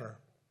whatsoever.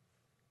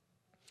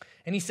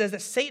 And he says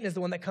that Satan is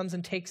the one that comes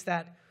and takes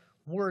that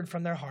word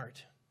from their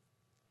heart.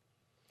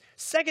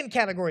 Second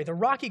category, the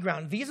rocky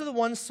ground. These are the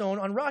ones sown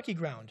on rocky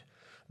ground.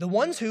 The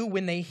ones who,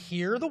 when they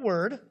hear the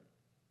word,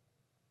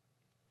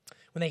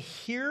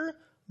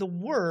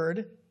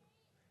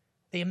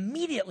 they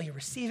immediately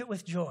receive it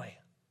with joy.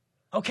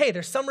 Okay,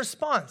 there's some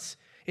response.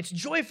 It's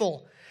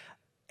joyful.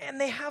 And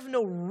they have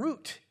no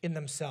root in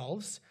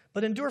themselves,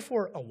 but endure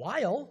for a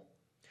while.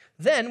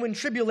 Then, when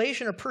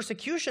tribulation or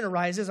persecution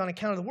arises on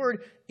account of the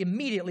word,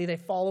 immediately they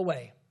fall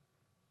away.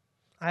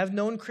 I have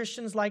known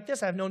Christians like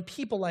this. I have known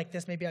people like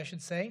this, maybe I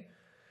should say,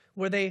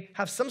 where they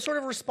have some sort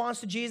of response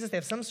to Jesus. They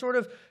have some sort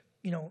of,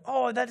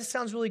 oh, that just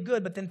sounds really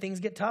good, but then things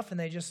get tough and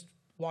they just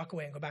walk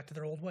away and go back to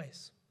their old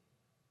ways.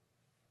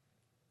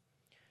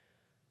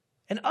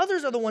 And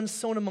others are the ones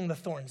sown among the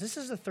thorns. This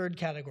is the third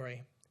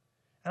category.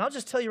 And I'll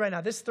just tell you right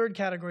now, this third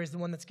category is the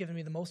one that's given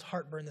me the most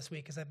heartburn this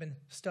week as I've been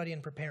studying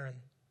and preparing.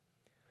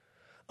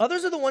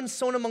 Others are the ones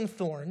sown among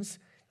thorns.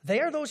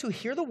 They are those who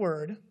hear the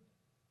word.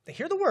 They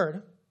hear the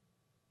word.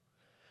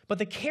 But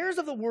the cares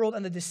of the world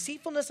and the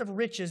deceitfulness of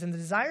riches and the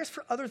desires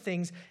for other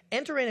things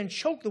enter in and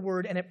choke the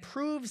word, and it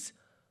proves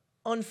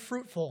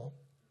unfruitful.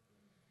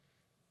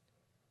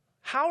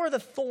 How are the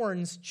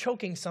thorns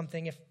choking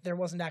something if there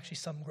wasn't actually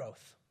some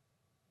growth?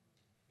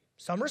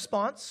 Some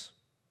response,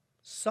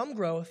 some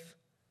growth,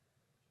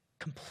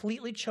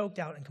 completely choked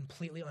out and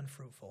completely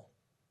unfruitful.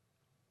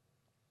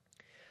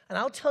 And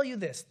I'll tell you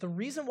this, the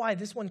reason why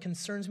this one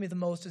concerns me the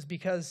most is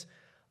because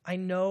I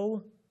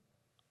know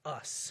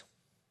us.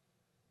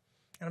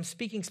 And I'm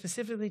speaking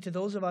specifically to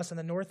those of us in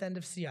the north end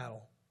of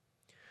Seattle.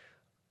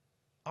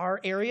 Our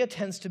area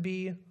tends to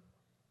be a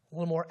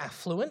little more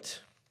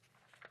affluent,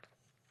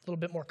 a little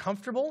bit more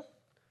comfortable.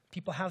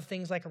 People have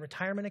things like a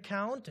retirement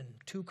account and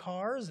 2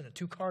 cars and a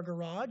 2-car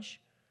garage.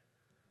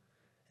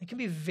 It can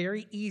be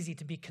very easy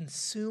to be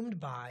consumed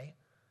by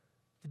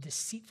the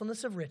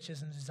deceitfulness of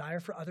riches and the desire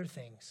for other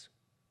things,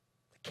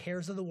 the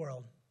cares of the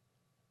world.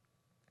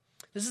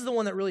 This is the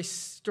one that really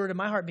stirred in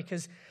my heart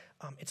because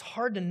it's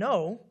hard to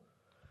know.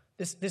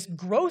 This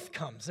growth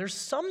comes. There's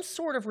some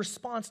sort of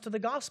response to the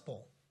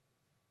gospel.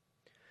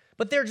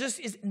 But there just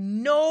is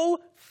no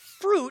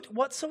fruit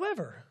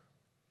whatsoever.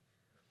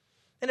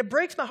 And it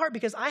breaks my heart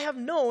because I have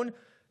known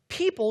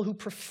people who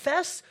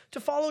profess to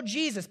follow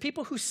Jesus,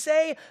 people who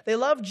say they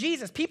love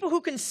Jesus, people who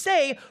can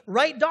say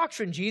right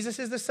doctrine, Jesus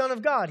is the Son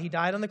of God. He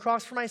died on the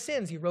cross for my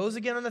sins. He rose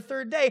again on the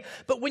 3rd day.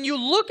 But when you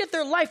look at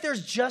their life,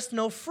 there's just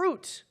no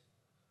fruit.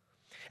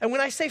 And when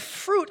I say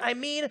fruit, I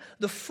mean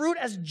the fruit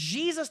as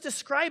Jesus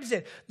describes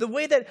it, the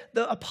way that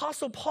the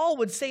Apostle Paul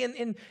would say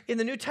in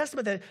the New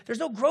Testament that there's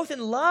no growth in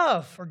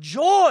love or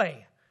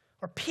joy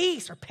or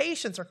peace or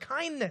patience or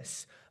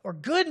kindness or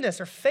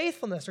goodness or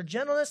faithfulness or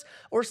gentleness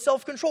or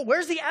self-control.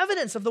 Where's the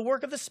evidence of the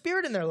work of the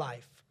Spirit in their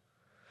life?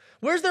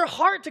 Where's their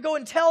heart to go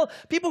and tell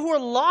people who are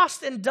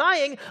lost and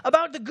dying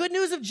about the good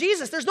news of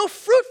Jesus? There's no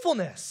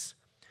fruitfulness.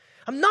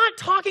 I'm not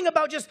talking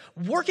about just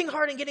working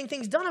hard and getting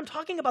things done. I'm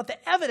talking about the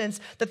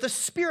evidence that the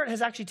Spirit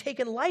has actually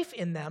taken life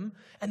in them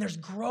and there's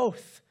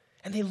growth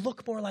and they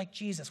look more like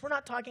Jesus. We're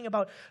not talking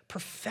about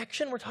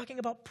perfection. We're talking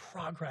about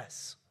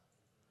progress.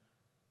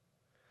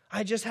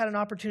 I just had an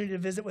opportunity to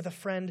visit with a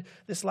friend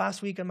this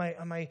last week on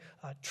my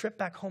trip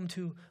back home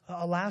to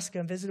Alaska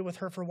and visited with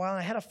her for a while. And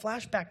I had a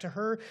flashback to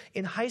her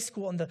in high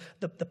school and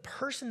the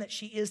person that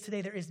she is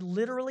today. There is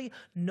literally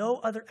no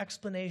other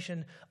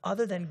explanation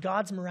other than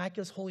God's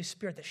miraculous Holy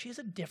Spirit that she's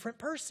a different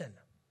person.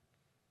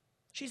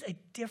 She's a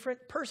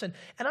different person.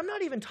 And I'm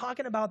not even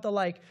talking about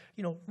the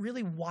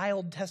really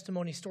wild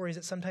testimony stories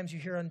that sometimes you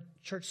hear on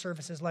church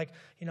services like,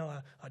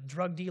 a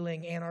drug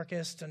dealing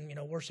anarchist and,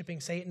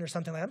 worshiping Satan or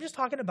something like that. I'm just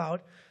talking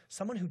about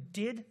someone who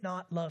did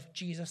not love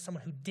Jesus,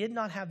 someone who did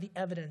not have the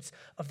evidence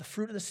of the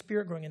fruit of the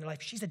Spirit growing in their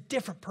life. She's a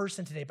different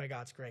person today by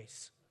God's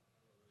grace.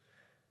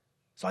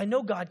 So I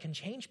know God can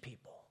change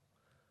people.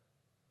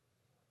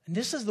 And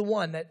this is the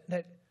one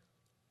that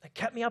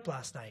kept me up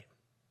last night,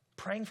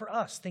 praying for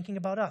us, thinking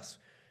about us.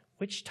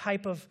 Which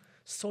type of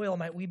soil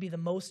might we be the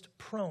most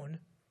prone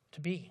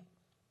to be?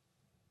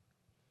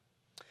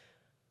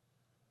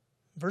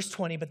 Verse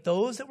 20, but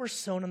those that were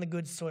sown on the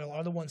good soil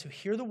are the ones who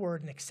hear the word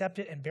and accept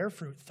it and bear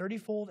fruit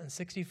 30-fold and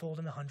 60-fold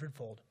and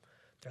 100-fold.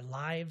 Their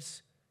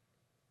lives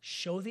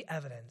show the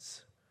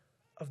evidence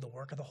of the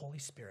work of the Holy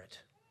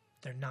Spirit.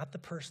 They're not the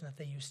person that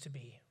they used to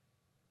be.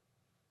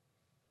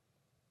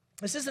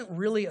 This isn't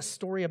really a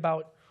story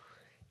about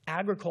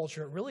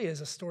agriculture. It really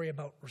is a story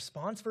about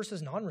response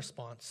versus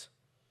non-response.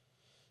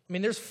 I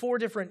mean, there's four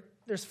different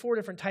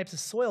types of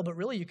soil, but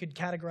really you could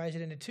categorize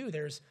it into 2.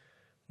 There's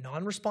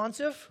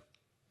non-responsive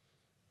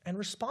and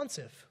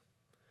responsive.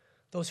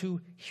 Those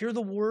who hear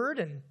the word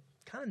and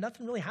kind of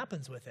nothing really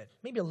happens with it.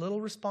 Maybe a little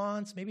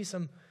response, maybe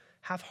some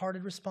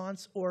half-hearted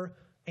response, or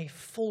a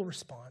full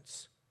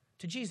response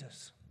to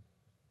Jesus.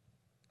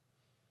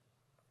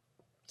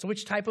 So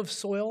which type of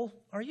soil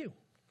are you?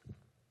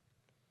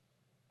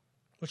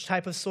 Which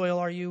type of soil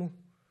are you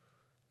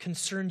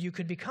concerned you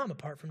could become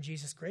apart from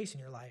Jesus' grace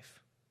in your life?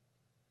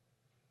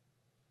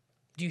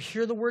 Do you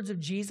hear the words of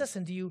Jesus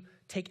and do you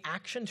take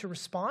action to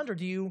respond, or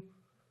do you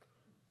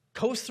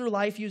coast through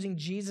life using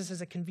Jesus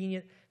as a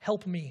convenient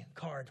help me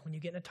card when you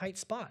get in a tight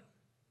spot?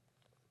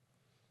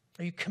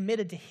 Are you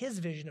committed to his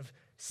vision of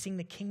seeing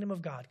the kingdom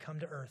of God come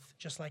to earth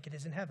just like it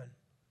is in heaven?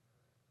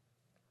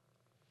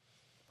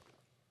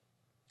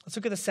 Let's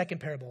look at the second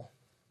parable,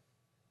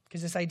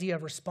 because this idea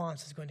of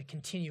response is going to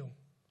continue.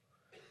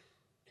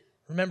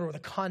 Remember, with the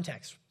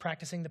context,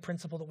 practicing the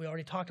principle that we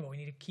already talked about. We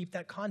need to keep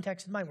that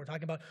context in mind. We're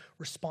talking about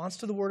response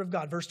to the word of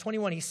God. Verse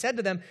 21, he said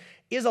to them,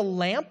 is a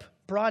lamp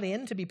brought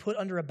in to be put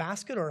under a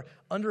basket or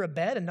under a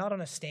bed and not on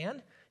a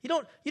stand?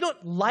 You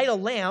don't light a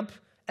lamp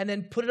and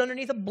then put it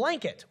underneath a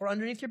blanket or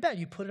underneath your bed.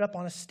 You put it up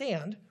on a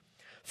stand.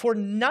 For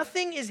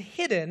nothing is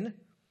hidden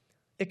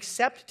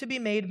except to be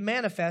made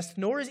manifest,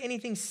 nor is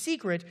anything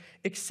secret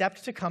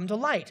except to come to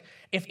light.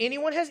 If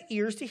anyone has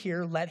ears to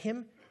hear, let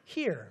him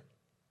hear.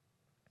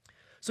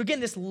 So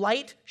again, this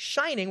light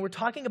shining, we're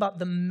talking about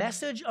the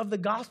message of the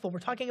gospel. We're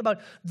talking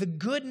about the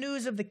good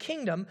news of the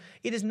kingdom.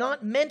 It is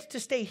not meant to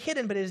stay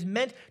hidden, but it is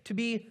meant to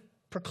be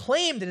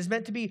proclaimed. It is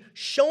meant to be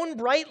shown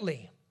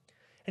brightly.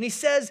 And he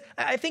says,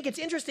 I think it's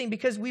interesting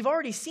because we've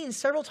already seen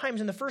several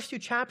times in the first few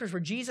chapters where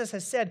Jesus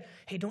has said,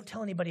 hey, don't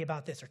tell anybody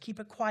about this or keep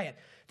it quiet.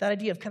 That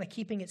idea of kind of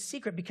keeping it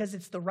secret because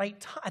it's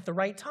at the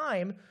right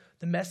time,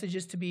 the message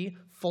is to be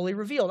fully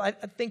revealed. I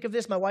think of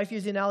this, my wife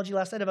used the analogy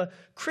last night of a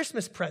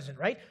Christmas present,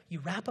 right?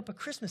 You wrap up a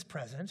Christmas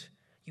present,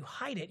 you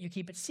hide it, you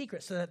keep it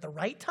secret so that at the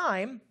right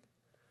time,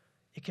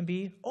 it can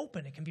be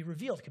open, it can be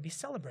revealed, it can be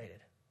celebrated.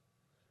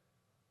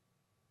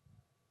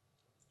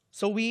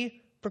 So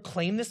we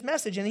proclaim this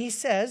message, and he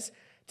says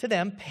to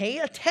them, pay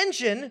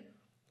attention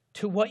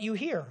to what you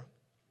hear.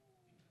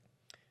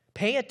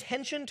 Pay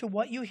attention to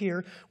what you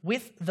hear.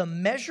 With the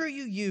measure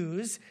you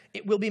use,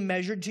 it will be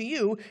measured to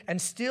you,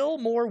 and still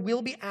more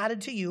will be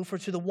added to you. For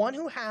to the one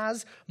who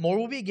has, more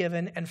will be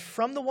given, and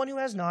from the one who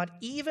has not,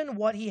 even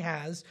what he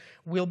has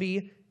will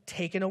be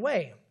taken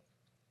away.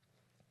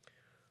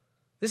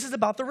 This is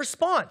about the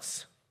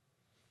response.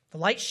 The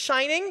light's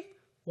shining.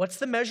 What's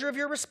the measure of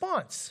your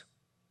response?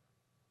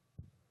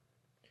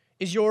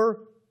 Is your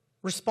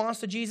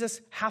response to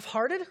Jesus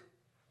half-hearted?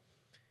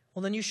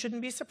 Well, then you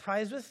shouldn't be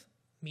surprised with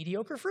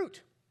mediocre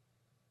fruit.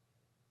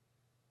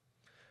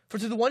 For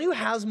to the one who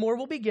has, more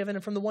will be given,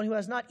 and from the one who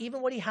has not,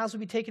 even what he has will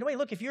be taken away.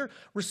 Look, if your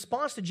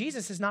response to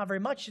Jesus is not very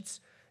much, you're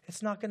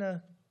not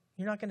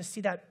gonna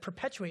see that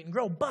perpetuate and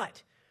grow.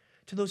 But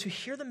to those who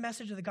hear the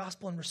message of the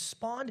gospel and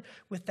respond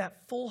with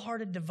that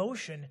full-hearted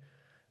devotion,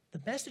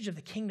 the message of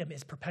the kingdom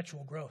is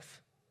perpetual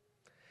growth.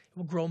 It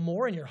will grow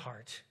more in your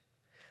heart.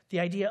 The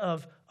idea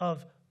of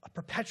a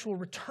perpetual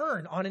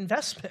return on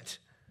investment,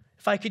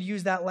 if I could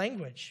use that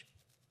language.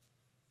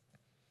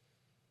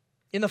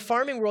 In the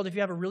farming world, if you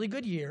have a really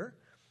good year,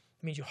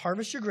 it means you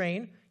harvest your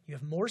grain, you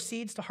have more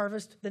seeds to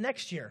harvest the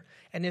next year.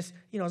 And as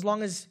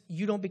long as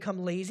you don't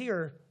become lazy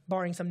or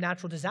barring some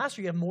natural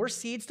disaster, you have more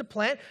seeds to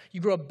plant.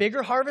 You grow a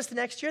bigger harvest the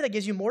next year that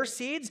gives you more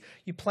seeds.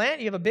 You plant,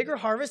 you have a bigger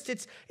harvest.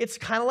 It's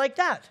kind of like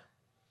that.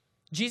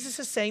 Jesus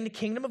is saying the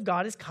kingdom of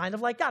God is kind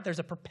of like that. There's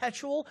a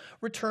perpetual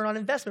return on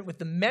investment. With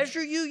the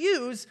measure you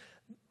use,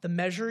 the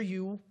measure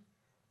you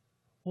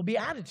will be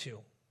added to.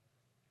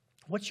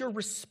 What's your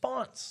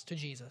response to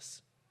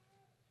Jesus?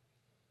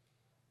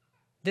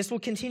 This will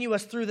continue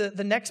us through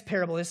the next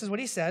parable. This is what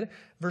he said.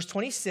 Verse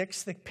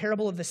 26, the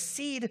parable of the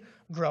seed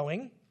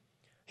growing.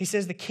 He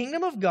says, the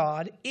kingdom of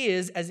God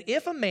is as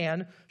if a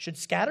man should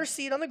scatter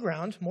seed on the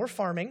ground, more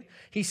farming.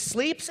 He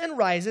sleeps and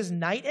rises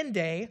night and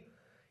day,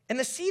 and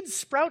the seed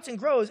sprouts and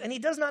grows, and he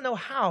does not know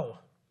how.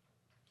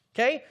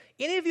 Okay?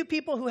 Any of you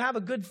people who have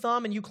a good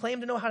thumb and you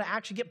claim to know how to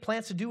actually get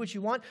plants to do what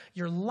you want,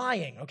 you're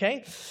lying,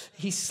 okay?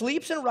 He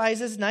sleeps and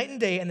rises night and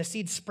day, and the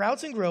seed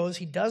sprouts and grows.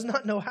 He does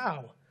not know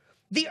how.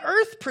 The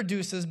earth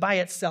produces by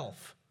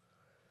itself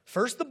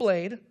first the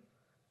blade,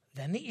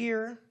 then the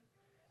ear,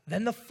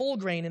 then the full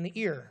grain in the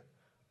ear.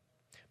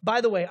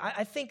 By the way,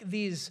 I think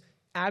these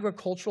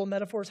agricultural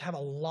metaphors have a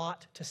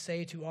lot to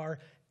say to our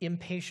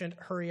impatient,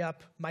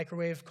 hurry-up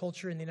microwave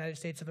culture in the United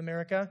States of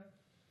America.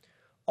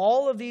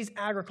 All of these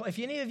if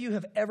any of you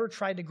have ever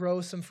tried to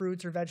grow some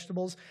fruits or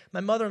vegetables,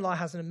 my mother-in-law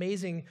has an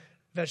amazing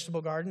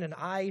vegetable garden, and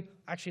I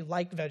actually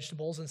like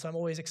vegetables, and so I'm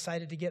always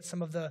excited to get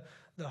some of the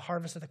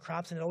harvest of the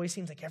crops, and it always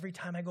seems like every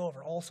time I go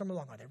over, all summer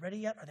long, are they ready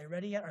yet? Are they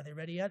ready yet? Are they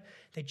ready yet?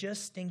 They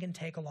just stink and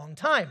take a long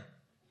time.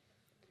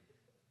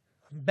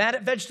 I'm bad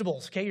at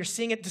vegetables, okay? You're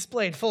seeing it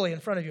displayed fully in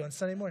front of you on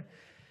Sunday morning.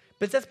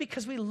 But that's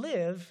because we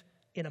live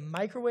in a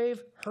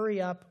microwave,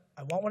 hurry up,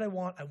 I want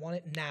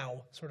it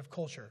now sort of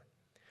culture.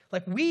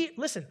 Like we're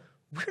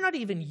not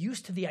even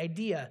used to the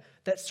idea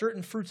that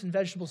certain fruits and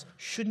vegetables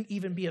shouldn't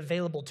even be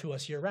available to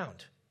us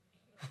year-round,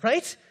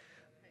 right?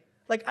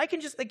 Like I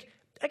can just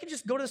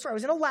go to the store. I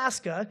was in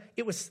Alaska.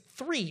 It was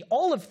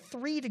all of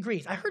 3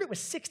 degrees. I heard it was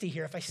 60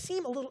 here. If I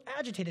seem a little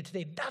agitated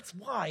today, that's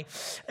why.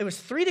 It was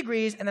 3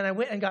 degrees, and then I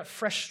went and got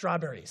fresh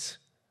strawberries.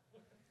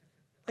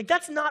 Like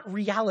that's not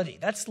reality.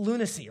 That's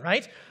lunacy,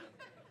 right?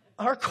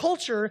 Our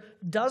culture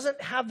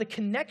doesn't have the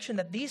connection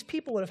that these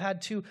people would have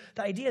had to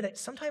the idea that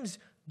sometimes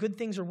good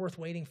things are worth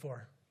waiting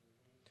for.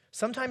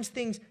 Sometimes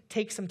things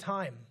take some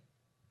time.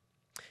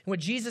 And what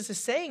Jesus is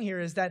saying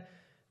here is that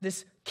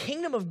this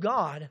kingdom of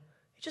God,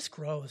 it just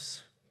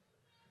grows.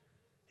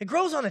 It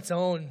grows on its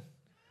own.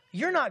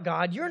 You're not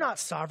God. You're not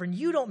sovereign.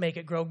 You don't make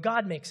it grow.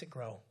 God makes it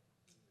grow.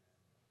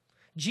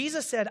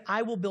 Jesus said,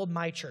 I will build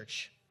my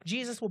church.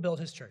 Jesus will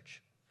build his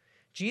church.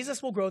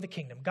 Jesus will grow the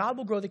kingdom. God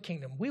will grow the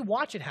kingdom. We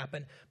watch it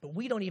happen, but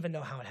we don't even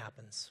know how it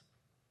happens.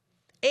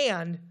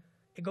 And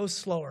it goes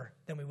slower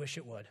than we wish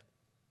it would.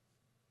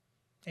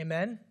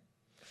 Amen?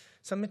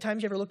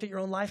 Sometimes you ever looked at your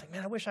own life, like,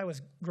 man, I wish I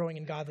was growing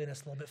in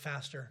godliness a little bit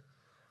faster.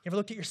 You ever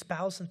looked at your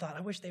spouse and thought,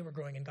 I wish they were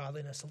growing in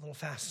godliness a little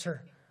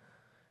faster,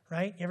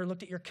 right? You ever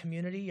looked at your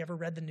community? You ever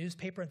read the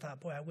newspaper and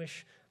thought, boy, I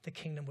wish the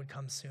kingdom would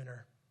come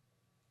sooner.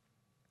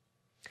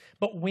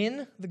 But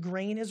when the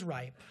grain is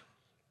ripe,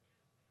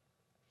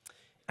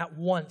 at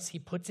once he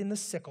puts in the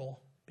sickle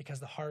because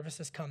the harvest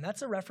has come.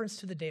 That's a reference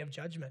to the day of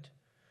judgment.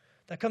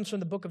 That comes from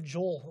the book of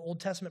Joel,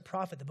 Old Testament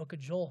prophet, the book of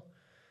Joel.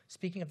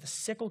 Speaking of the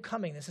sickle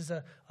coming, this is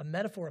a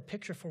metaphor, a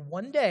picture for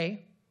one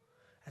day,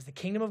 as the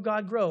kingdom of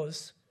God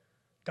grows,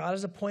 God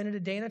has appointed a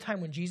day and a time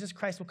when Jesus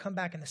Christ will come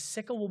back and the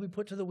sickle will be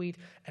put to the wheat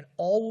and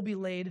all will be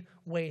laid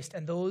waste.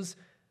 And those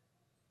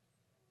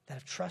that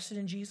have trusted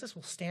in Jesus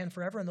will stand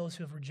forever, and those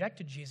who have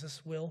rejected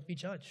Jesus will be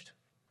judged.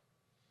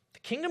 The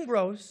kingdom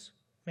grows,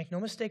 make no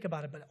mistake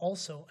about it, but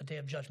also a day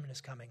of judgment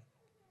is coming.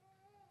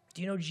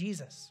 Do you know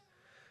Jesus?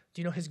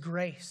 Do you know his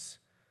grace?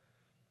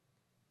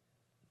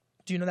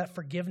 Do you know that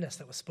forgiveness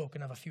that was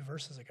spoken of a few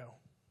verses ago?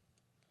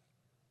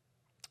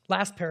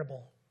 Last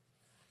parable,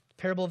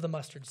 parable of the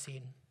mustard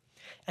seed.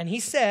 And he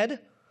said,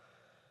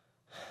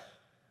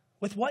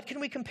 with what can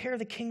we compare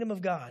the kingdom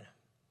of God?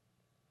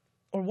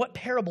 Or what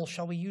parable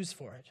shall we use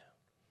for it?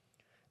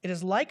 It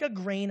is like a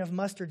grain of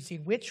mustard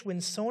seed, which when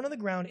sown on the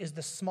ground is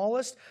the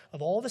smallest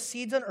of all the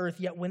seeds on earth,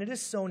 yet when it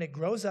is sown, it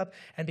grows up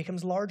and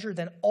becomes larger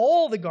than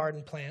all the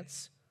garden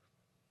plants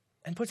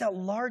and puts out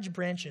large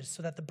branches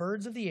so that the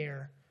birds of the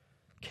air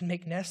can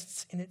make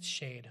nests in its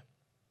shade.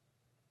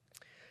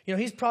 You know,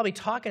 he's probably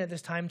talking at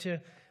this time to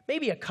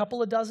maybe a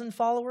couple of dozen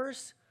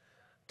followers,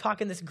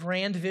 talking this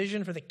grand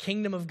vision for the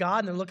kingdom of God,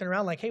 and they're looking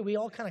around like, hey, we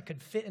all kind of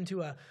could fit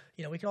into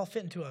we could all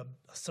fit into a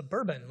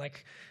Suburban.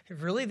 Like,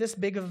 really, this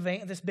big of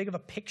a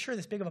picture,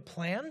 this big of a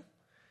plan?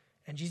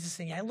 And Jesus is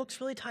saying, yeah, it looks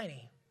really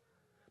tiny,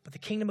 but the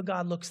kingdom of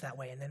God looks that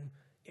way, and then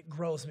it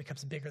grows and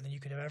becomes bigger than you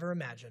could have ever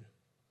imagined.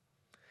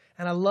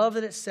 And I love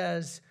that it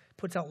says,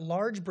 puts out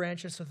large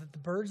branches so that the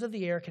birds of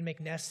the air can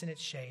make nests in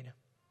its shade.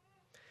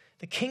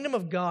 The kingdom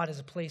of God is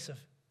a place of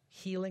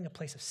healing, a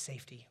place of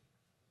safety.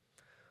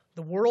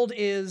 The world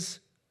is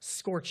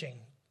scorching,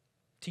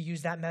 to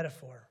use that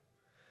metaphor.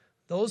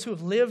 Those who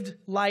have lived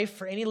life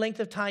for any length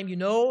of time, you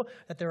know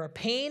that there are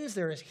pains,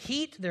 there is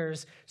heat,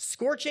 there's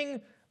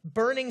scorching,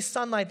 burning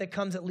sunlight that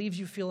comes that leaves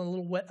you feeling a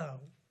little wet,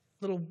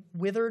 little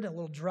withered, a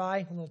little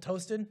dry, a little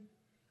toasted.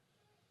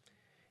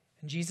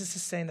 And Jesus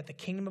is saying that the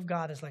kingdom of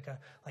God is like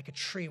a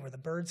tree where the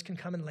birds can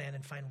come and land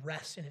and find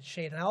rest in its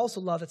shade. And I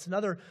also love, it's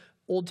another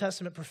Old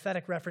Testament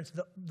prophetic reference.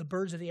 The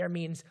birds of the air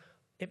means,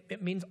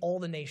 it means all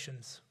the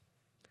nations.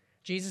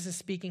 Jesus is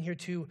speaking here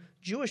to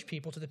Jewish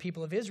people, to the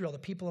people of Israel, the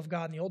people of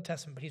God in the Old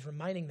Testament, but he's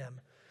reminding them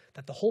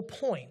that the whole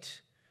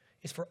point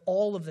is for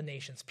all of the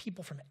nations,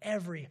 people from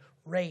every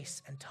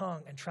race and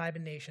tongue and tribe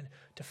and nation,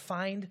 to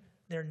find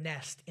their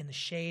nest in the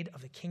shade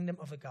of the kingdom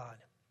of the God.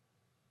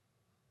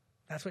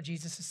 That's what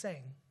Jesus is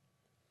saying.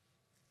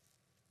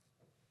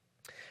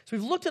 So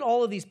we've looked at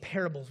all of these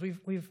parables.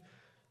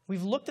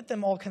 We've looked at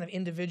them all kind of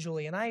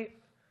individually, and I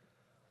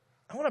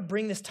want to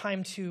bring this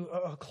time to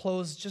a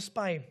close just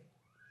by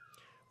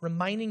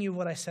reminding you of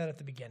what I said at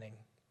the beginning.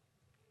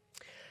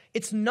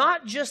 It's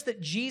not just that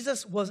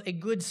Jesus was a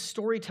good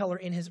storyteller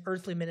in his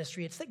earthly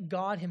ministry, it's that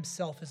God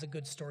himself is a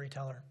good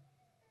storyteller.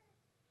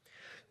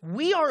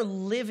 We are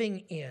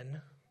living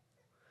in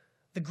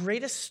the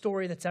greatest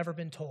story that's ever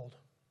been told.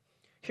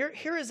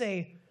 Here is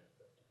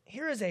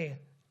a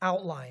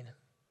outline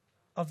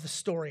of the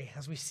story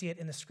as we see it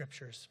in the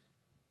scriptures.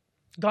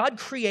 God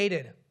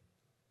created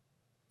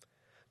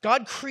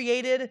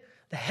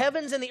the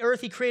heavens and the earth.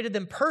 He created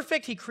them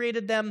perfect. He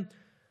created them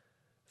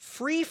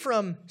free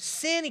from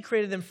sin. He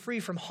created them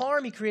free from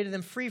harm. He created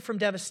them free from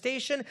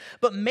devastation.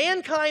 But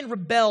mankind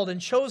rebelled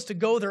and chose to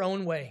go their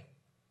own way.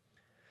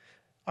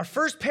 Our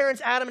first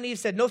parents, Adam and Eve,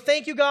 said, no,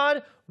 thank you,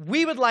 God.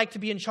 We would like to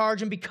be in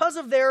charge. And because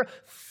of their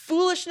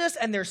foolishness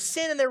and their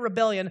sin and their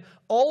rebellion,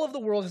 all of the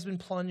world has been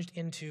plunged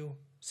into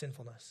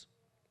sinfulness.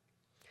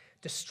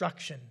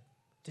 Destruction,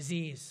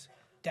 disease,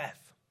 death.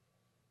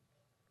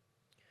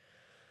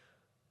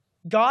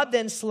 God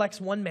then selects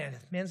one man. The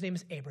man's name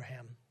is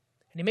Abraham.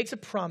 And he makes a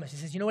promise. He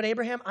says, you know what,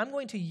 Abraham? I'm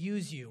going to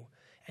use you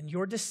and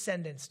your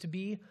descendants to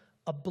be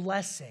a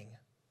blessing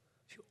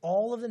to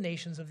all of the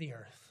nations of the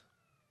earth.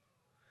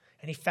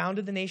 And he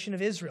founded the nation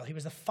of Israel. He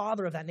was the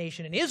father of that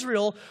nation. And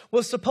Israel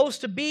was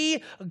supposed to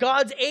be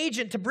God's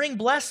agent to bring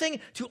blessing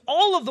to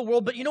all of the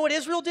world. But you know what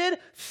Israel did?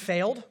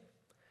 Failed.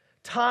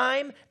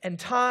 Time and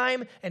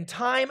time and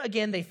time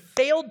again, they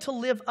failed to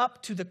live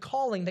up to the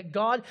calling that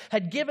God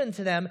had given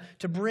to them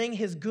to bring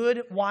his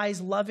good,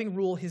 wise, loving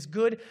rule, his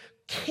good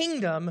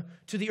kingdom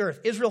to the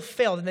earth. Israel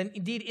failed, and then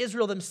indeed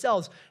Israel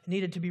themselves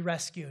needed to be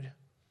rescued.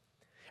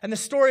 And the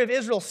story of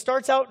Israel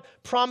starts out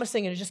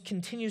promising, and it just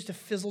continues to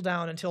fizzle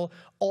down until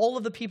all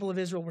of the people of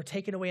Israel were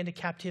taken away into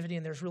captivity,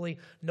 and there's really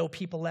no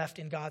people left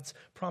in God's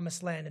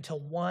promised land until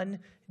one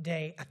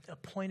day, at the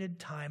appointed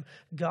time,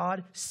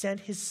 God sent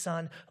his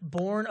son,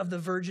 born of the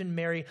Virgin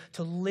Mary,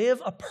 to live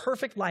a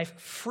perfect life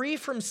free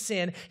from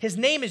sin. His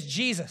name is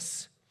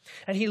Jesus.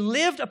 And he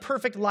lived a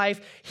perfect life.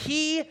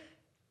 He,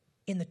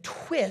 in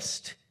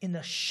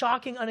the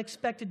shocking,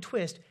 unexpected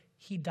twist,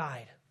 he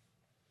died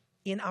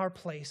in our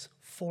place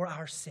for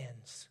our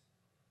sins.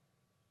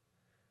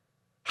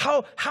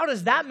 How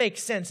does that make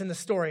sense in the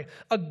story?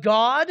 A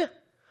God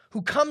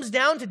who comes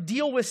down to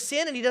deal with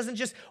sin, and he doesn't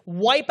just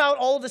wipe out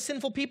all of the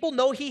sinful people.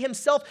 No, he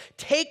himself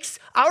takes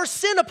our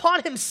sin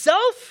upon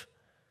himself.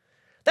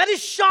 That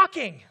is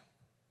shocking.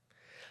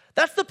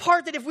 That's the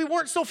part that if we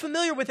weren't so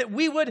familiar with it,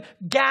 we would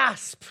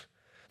gasp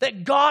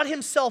that God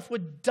himself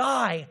would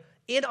die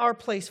in our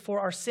place for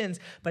our sins.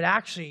 But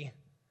actually,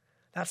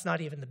 that's not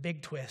even the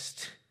big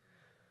twist.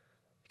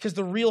 Because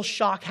the real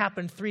shock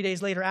happened 3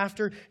 days later.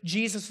 After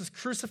Jesus was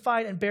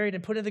crucified and buried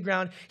and put in the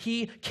ground,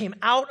 he came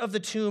out of the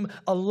tomb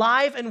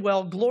alive and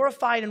well,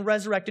 glorified and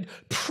resurrected,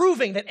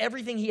 proving that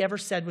everything he ever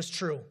said was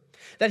true.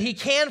 That he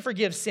can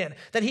forgive sin,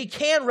 that he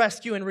can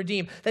rescue and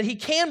redeem, that he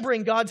can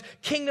bring God's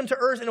kingdom to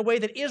earth in a way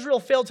that Israel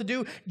failed to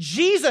do.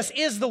 Jesus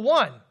is the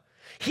one.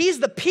 He's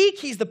the peak,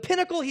 he's the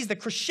pinnacle, he's the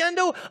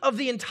crescendo of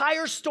the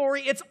entire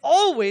story. It's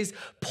always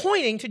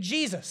pointing to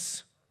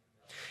Jesus.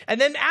 And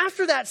then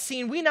after that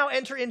scene, we now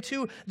enter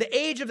into the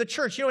age of the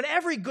church. You know, in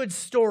every good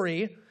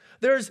story,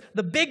 there's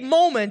the big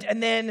moment,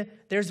 and then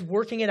there's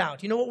working it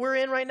out. You know what we're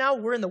in right now?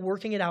 We're in the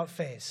working it out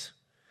phase.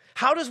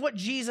 How does what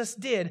Jesus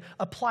did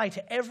apply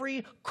to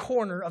every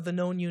corner of the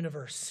known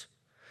universe?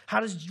 How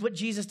does what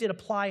Jesus did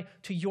apply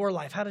to your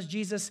life? How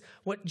does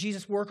what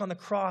Jesus' work on the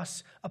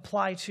cross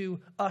apply to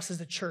us as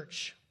a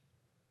church?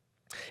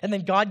 And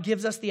then God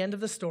gives us the end of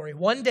the story.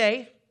 One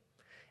day,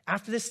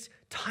 after this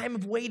time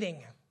of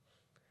waiting,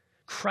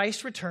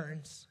 Christ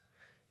returns,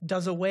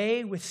 does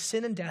away with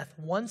sin and death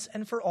once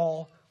and for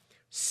all,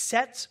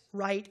 sets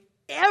right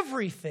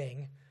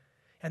everything,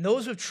 and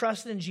those who have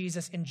trusted in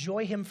Jesus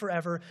enjoy him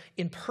forever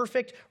in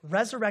perfect,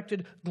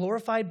 resurrected,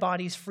 glorified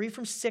bodies, free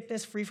from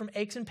sickness, free from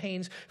aches and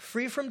pains,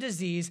 free from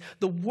disease.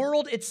 The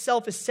world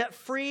itself is set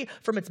free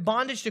from its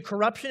bondage to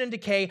corruption and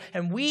decay,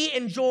 and we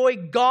enjoy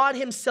God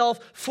himself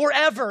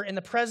forever in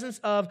the presence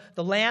of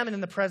the Lamb and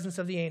in the presence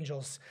of the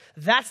angels.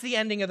 That's the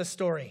ending of the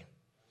story.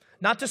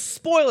 Not to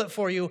spoil it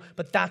for you,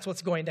 but that's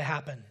what's going to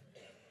happen.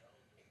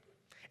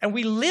 And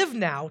we live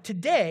now,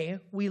 today,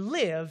 we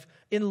live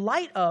in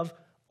light of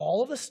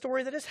all of the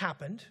story that has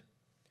happened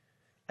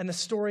and the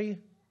story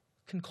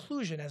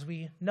conclusion as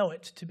we know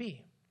it to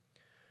be.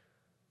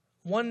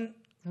 One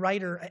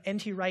writer,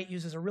 N.T. Wright,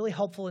 uses a really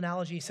helpful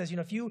analogy. He says,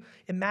 if you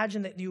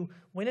imagine that you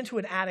went into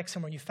an attic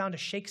somewhere and you found a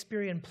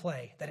Shakespearean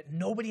play that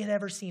nobody had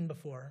ever seen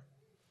before.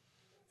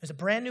 It was a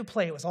brand new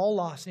play. It was all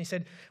lost. And he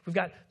said, we've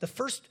got the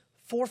first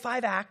 4 or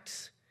 5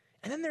 acts,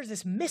 and then there's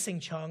this missing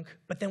chunk,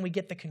 but then we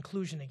get the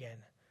conclusion again.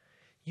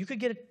 You could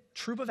get a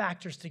troupe of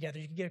actors together,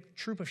 you could get a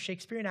troupe of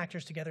Shakespearean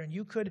actors together, and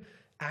you could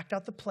act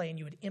out the play, and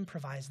you would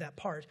improvise that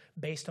part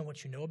based on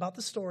what you know about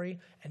the story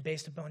and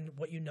based upon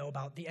what you know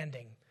about the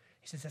ending.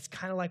 He says that's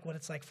kind of like what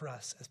it's like for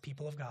us as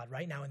people of God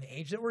right now in the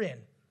age that we're in.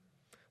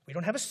 We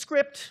don't have a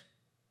script,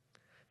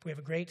 but we have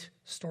a great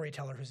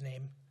storyteller whose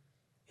name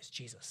is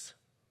Jesus.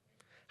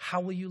 How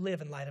will you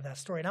live in light of that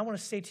story? And I want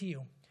to say to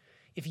you,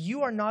 if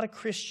you are not a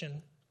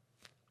Christian,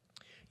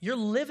 you're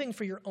living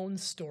for your own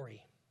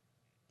story.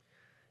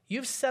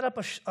 You've set up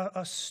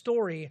a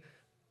story.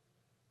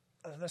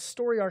 The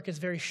story arc is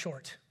very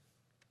short.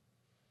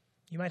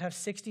 You might have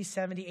 60,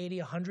 70, 80,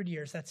 100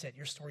 years. That's it.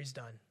 Your story's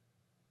done.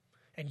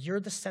 And you're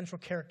the central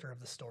character of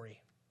the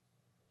story.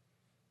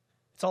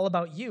 It's all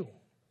about you.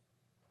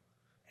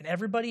 And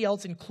everybody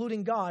else,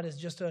 including God, is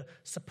just a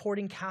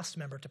supporting cast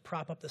member to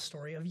prop up the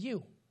story of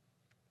you.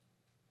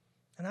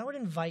 And I would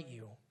invite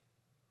you,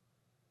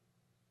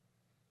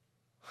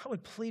 I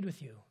would plead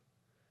with you,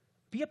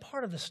 be a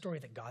part of the story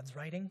that God's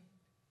writing.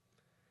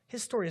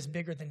 His story is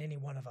bigger than any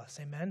one of us,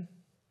 amen?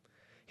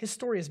 His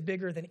story is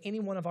bigger than any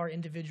one of our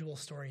individual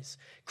stories.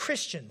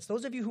 Christians,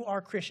 those of you who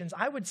are Christians,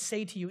 I would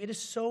say to you, it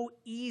is so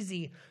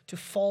easy to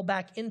fall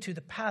back into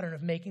the pattern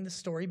of making the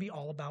story be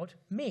all about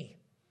me.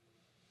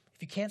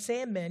 If you can't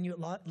say amen, you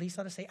at least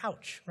ought to say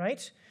ouch,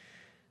 right?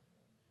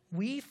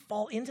 We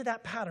fall into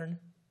that pattern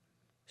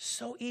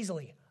so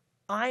easily.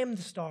 I am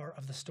the star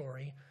of the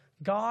story.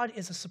 God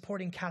is a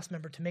supporting cast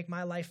member to make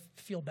my life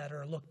feel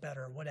better or look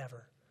better or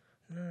whatever.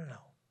 No.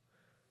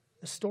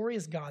 The story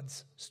is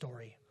God's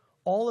story.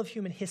 All of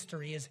human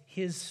history is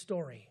his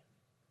story.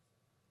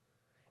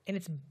 And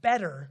it's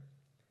better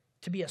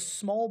to be a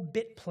small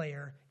bit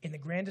player in the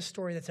grandest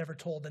story that's ever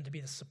told than to be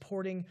the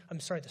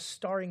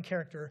starring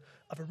character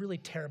of a really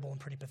terrible and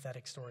pretty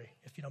pathetic story,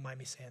 if you don't mind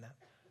me saying that.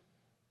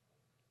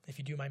 If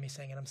you do mind me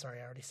saying it, I'm sorry,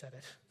 I already said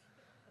it.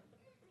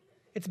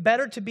 It's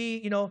better to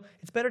be,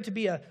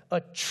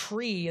 a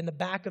tree in the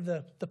back of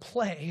the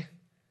play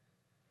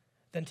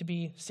than to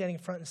be standing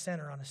front and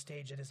center on a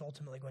stage that is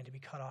ultimately going to be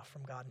cut off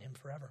from God and him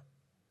forever.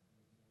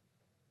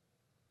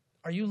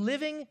 Are you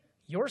living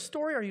your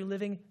story or are you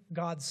living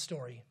God's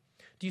story?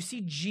 Do you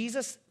see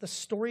Jesus, the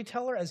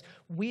storyteller, as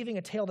weaving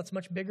a tale that's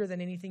much bigger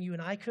than anything you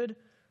and I could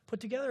put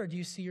together, or do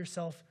you see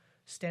yourself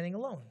standing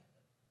alone?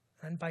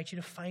 I invite you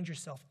to find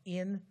yourself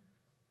in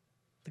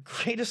the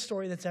greatest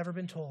story that's ever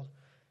been told,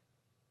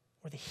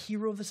 where the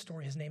hero of the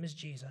story, his name is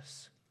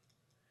Jesus.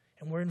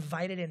 And we're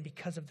invited in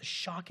because of the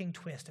shocking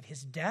twist of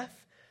his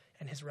death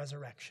and his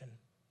resurrection.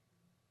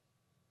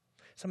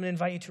 So I'm going to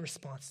invite you to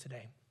response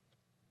today.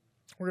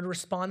 We're going to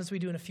respond as we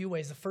do in a few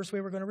ways. The first way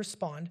we're going to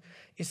respond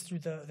is through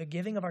the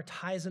giving of our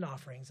tithes and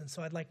offerings. And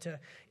so I'd like to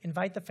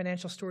invite the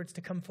financial stewards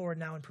to come forward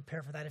now and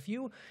prepare for that. If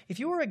you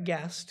are a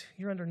guest,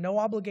 you're under no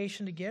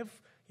obligation to give.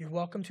 You're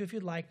welcome to if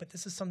you'd like, but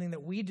this is something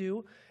that we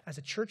do as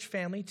a church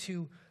family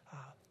to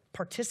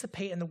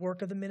participate in the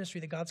work of the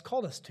ministry that God's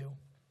called us to.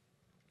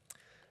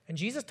 And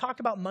Jesus talked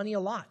about money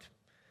a lot.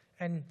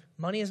 And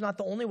money is not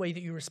the only way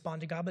that you respond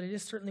to God, but it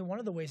is certainly one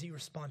of the ways that you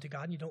respond to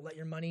God, and you don't let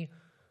your money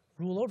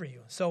rule over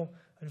you. So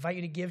I invite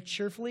you to give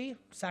cheerfully,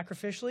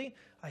 sacrificially.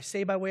 I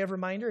say by way of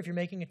reminder, if you're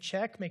making a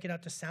check, make it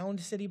out to Sound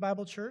City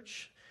Bible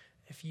Church.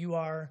 If you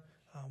want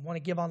to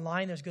give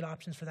online, there's good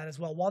options for that as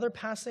well. While they're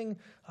passing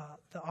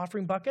the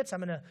offering buckets,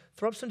 I'm going to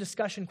throw up some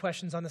discussion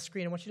questions on the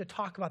screen. I want you to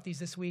talk about these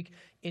this week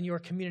in your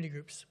community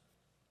groups.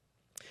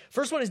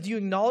 First one is, do you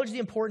acknowledge the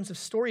importance of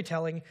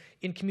storytelling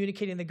in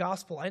communicating the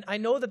gospel? I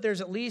know that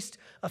there's at least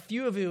a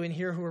few of you in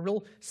here who are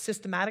real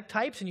systematic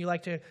types and you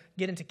like to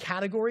get into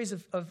categories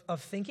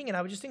of thinking, and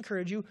I would just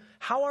encourage you,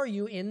 how are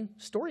you in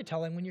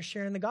storytelling when you're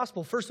sharing the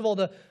gospel? First of all,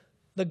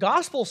 the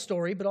gospel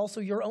story, but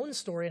also your own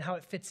story and how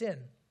it fits in.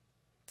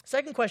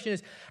 Second question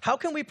is, how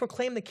can we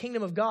proclaim the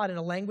kingdom of God in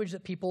a language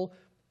that people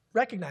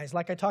recognize?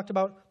 Like I talked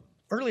about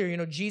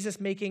earlier, Jesus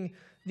making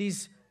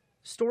these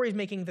stories,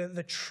 making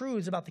the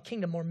truths about the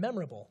kingdom more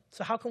memorable.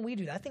 So how can we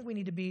do that? I think we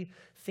need to be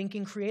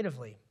thinking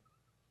creatively.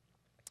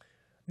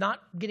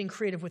 Not getting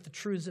creative with the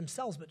truths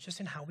themselves, but just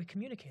in how we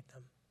communicate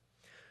them.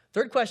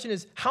 Third question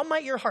is, how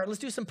might your heart, let's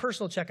do some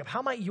personal checkup.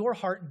 How might your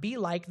heart be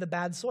like the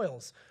bad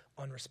soils?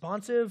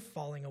 Unresponsive,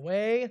 falling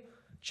away,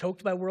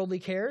 choked by worldly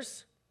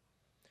cares?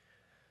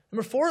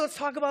 Number 4, let's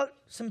talk about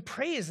some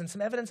praise and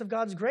some evidence of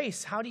God's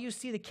grace. How do you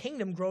see the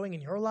kingdom growing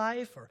in your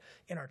life or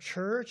in our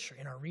church or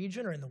in our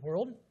region or in the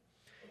world?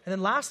 And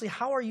then lastly,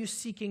 how are you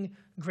seeking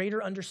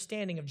greater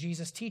understanding of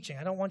Jesus' teaching?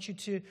 I don't want you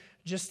to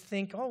just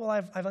think, oh, well,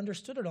 I've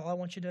understood it all. I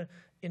want you to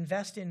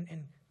invest in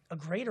a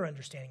greater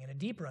understanding and a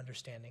deeper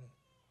understanding.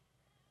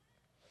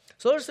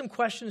 So those are some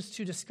questions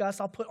to discuss.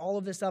 I'll put all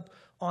of this up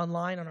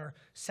online on our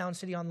Sound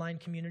City Online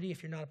community.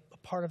 If you're not a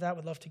part of that,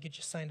 we'd love to get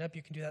you signed up.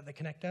 You can do that at the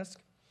Connect desk.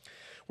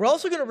 We're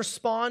also going to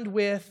respond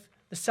with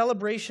the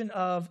celebration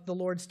of the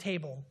Lord's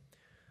table,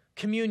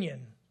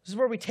 communion. This is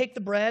where we take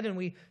the bread and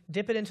we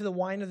dip it into the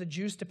wine or the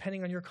juice,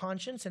 depending on your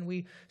conscience, and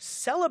we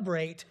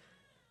celebrate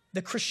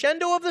the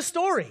crescendo of the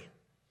story,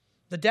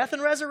 the death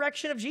and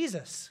resurrection of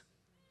Jesus.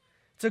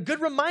 It's a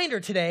good reminder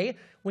today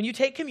when you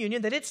take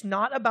communion that it's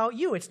not about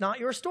you. It's not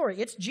your story.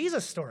 It's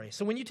Jesus' story.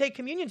 So when you take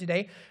communion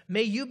today,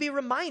 may you be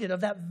reminded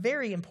of that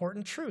very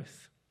important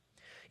truth.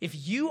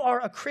 If you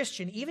are a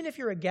Christian, even if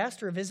you're a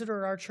guest or a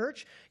visitor at our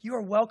church, you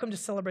are welcome to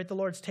celebrate the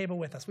Lord's table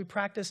with us. We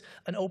practice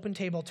an open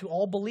table to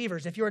all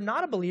believers. If you're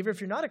not a believer,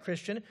 if you're not a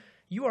Christian,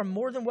 you are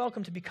more than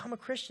welcome to become a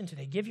Christian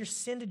today. Give your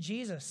sin to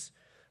Jesus,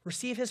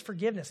 receive his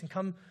forgiveness, and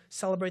come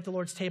celebrate the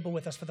Lord's table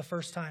with us for the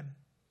first time.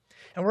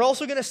 And we're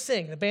also going to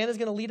sing. The band is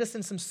going to lead us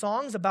in some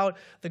songs about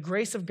the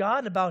grace of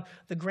God, about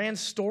the grand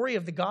story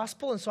of the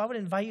gospel. And so I would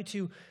invite you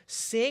to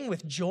sing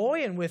with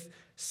joy and with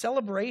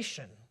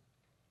celebration.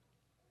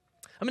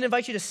 I'm going to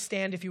invite you to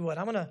stand if you would.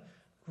 I'm going to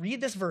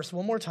read this verse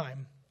one more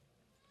time.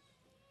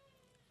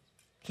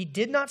 He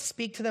did not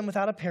speak to them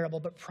without a parable,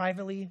 but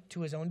privately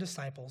to his own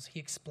disciples, he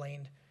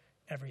explained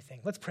everything.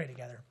 Let's pray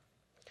together.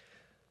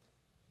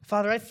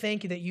 Father, I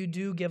thank you that you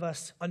do give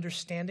us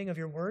understanding of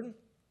your word.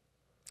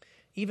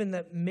 Even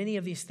that many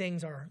of these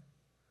things are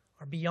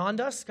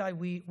beyond us, God,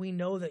 we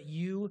know that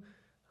you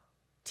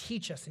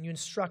teach us and you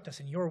instruct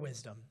us in your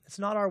wisdom. It's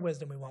not our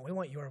wisdom we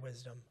want your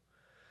wisdom.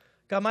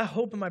 God, my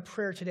hope and my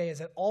prayer today is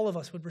that all of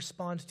us would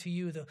respond to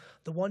you,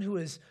 the one who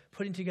is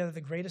putting together the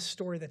greatest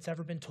story that's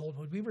ever been told.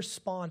 Would we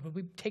respond? Would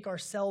we take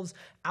ourselves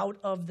out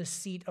of the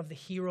seat of the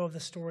hero of the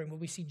story? And would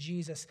we see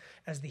Jesus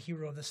as the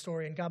hero of the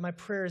story? And God, my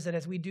prayer is that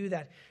as we do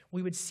that,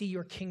 we would see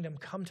your kingdom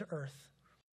come to earth.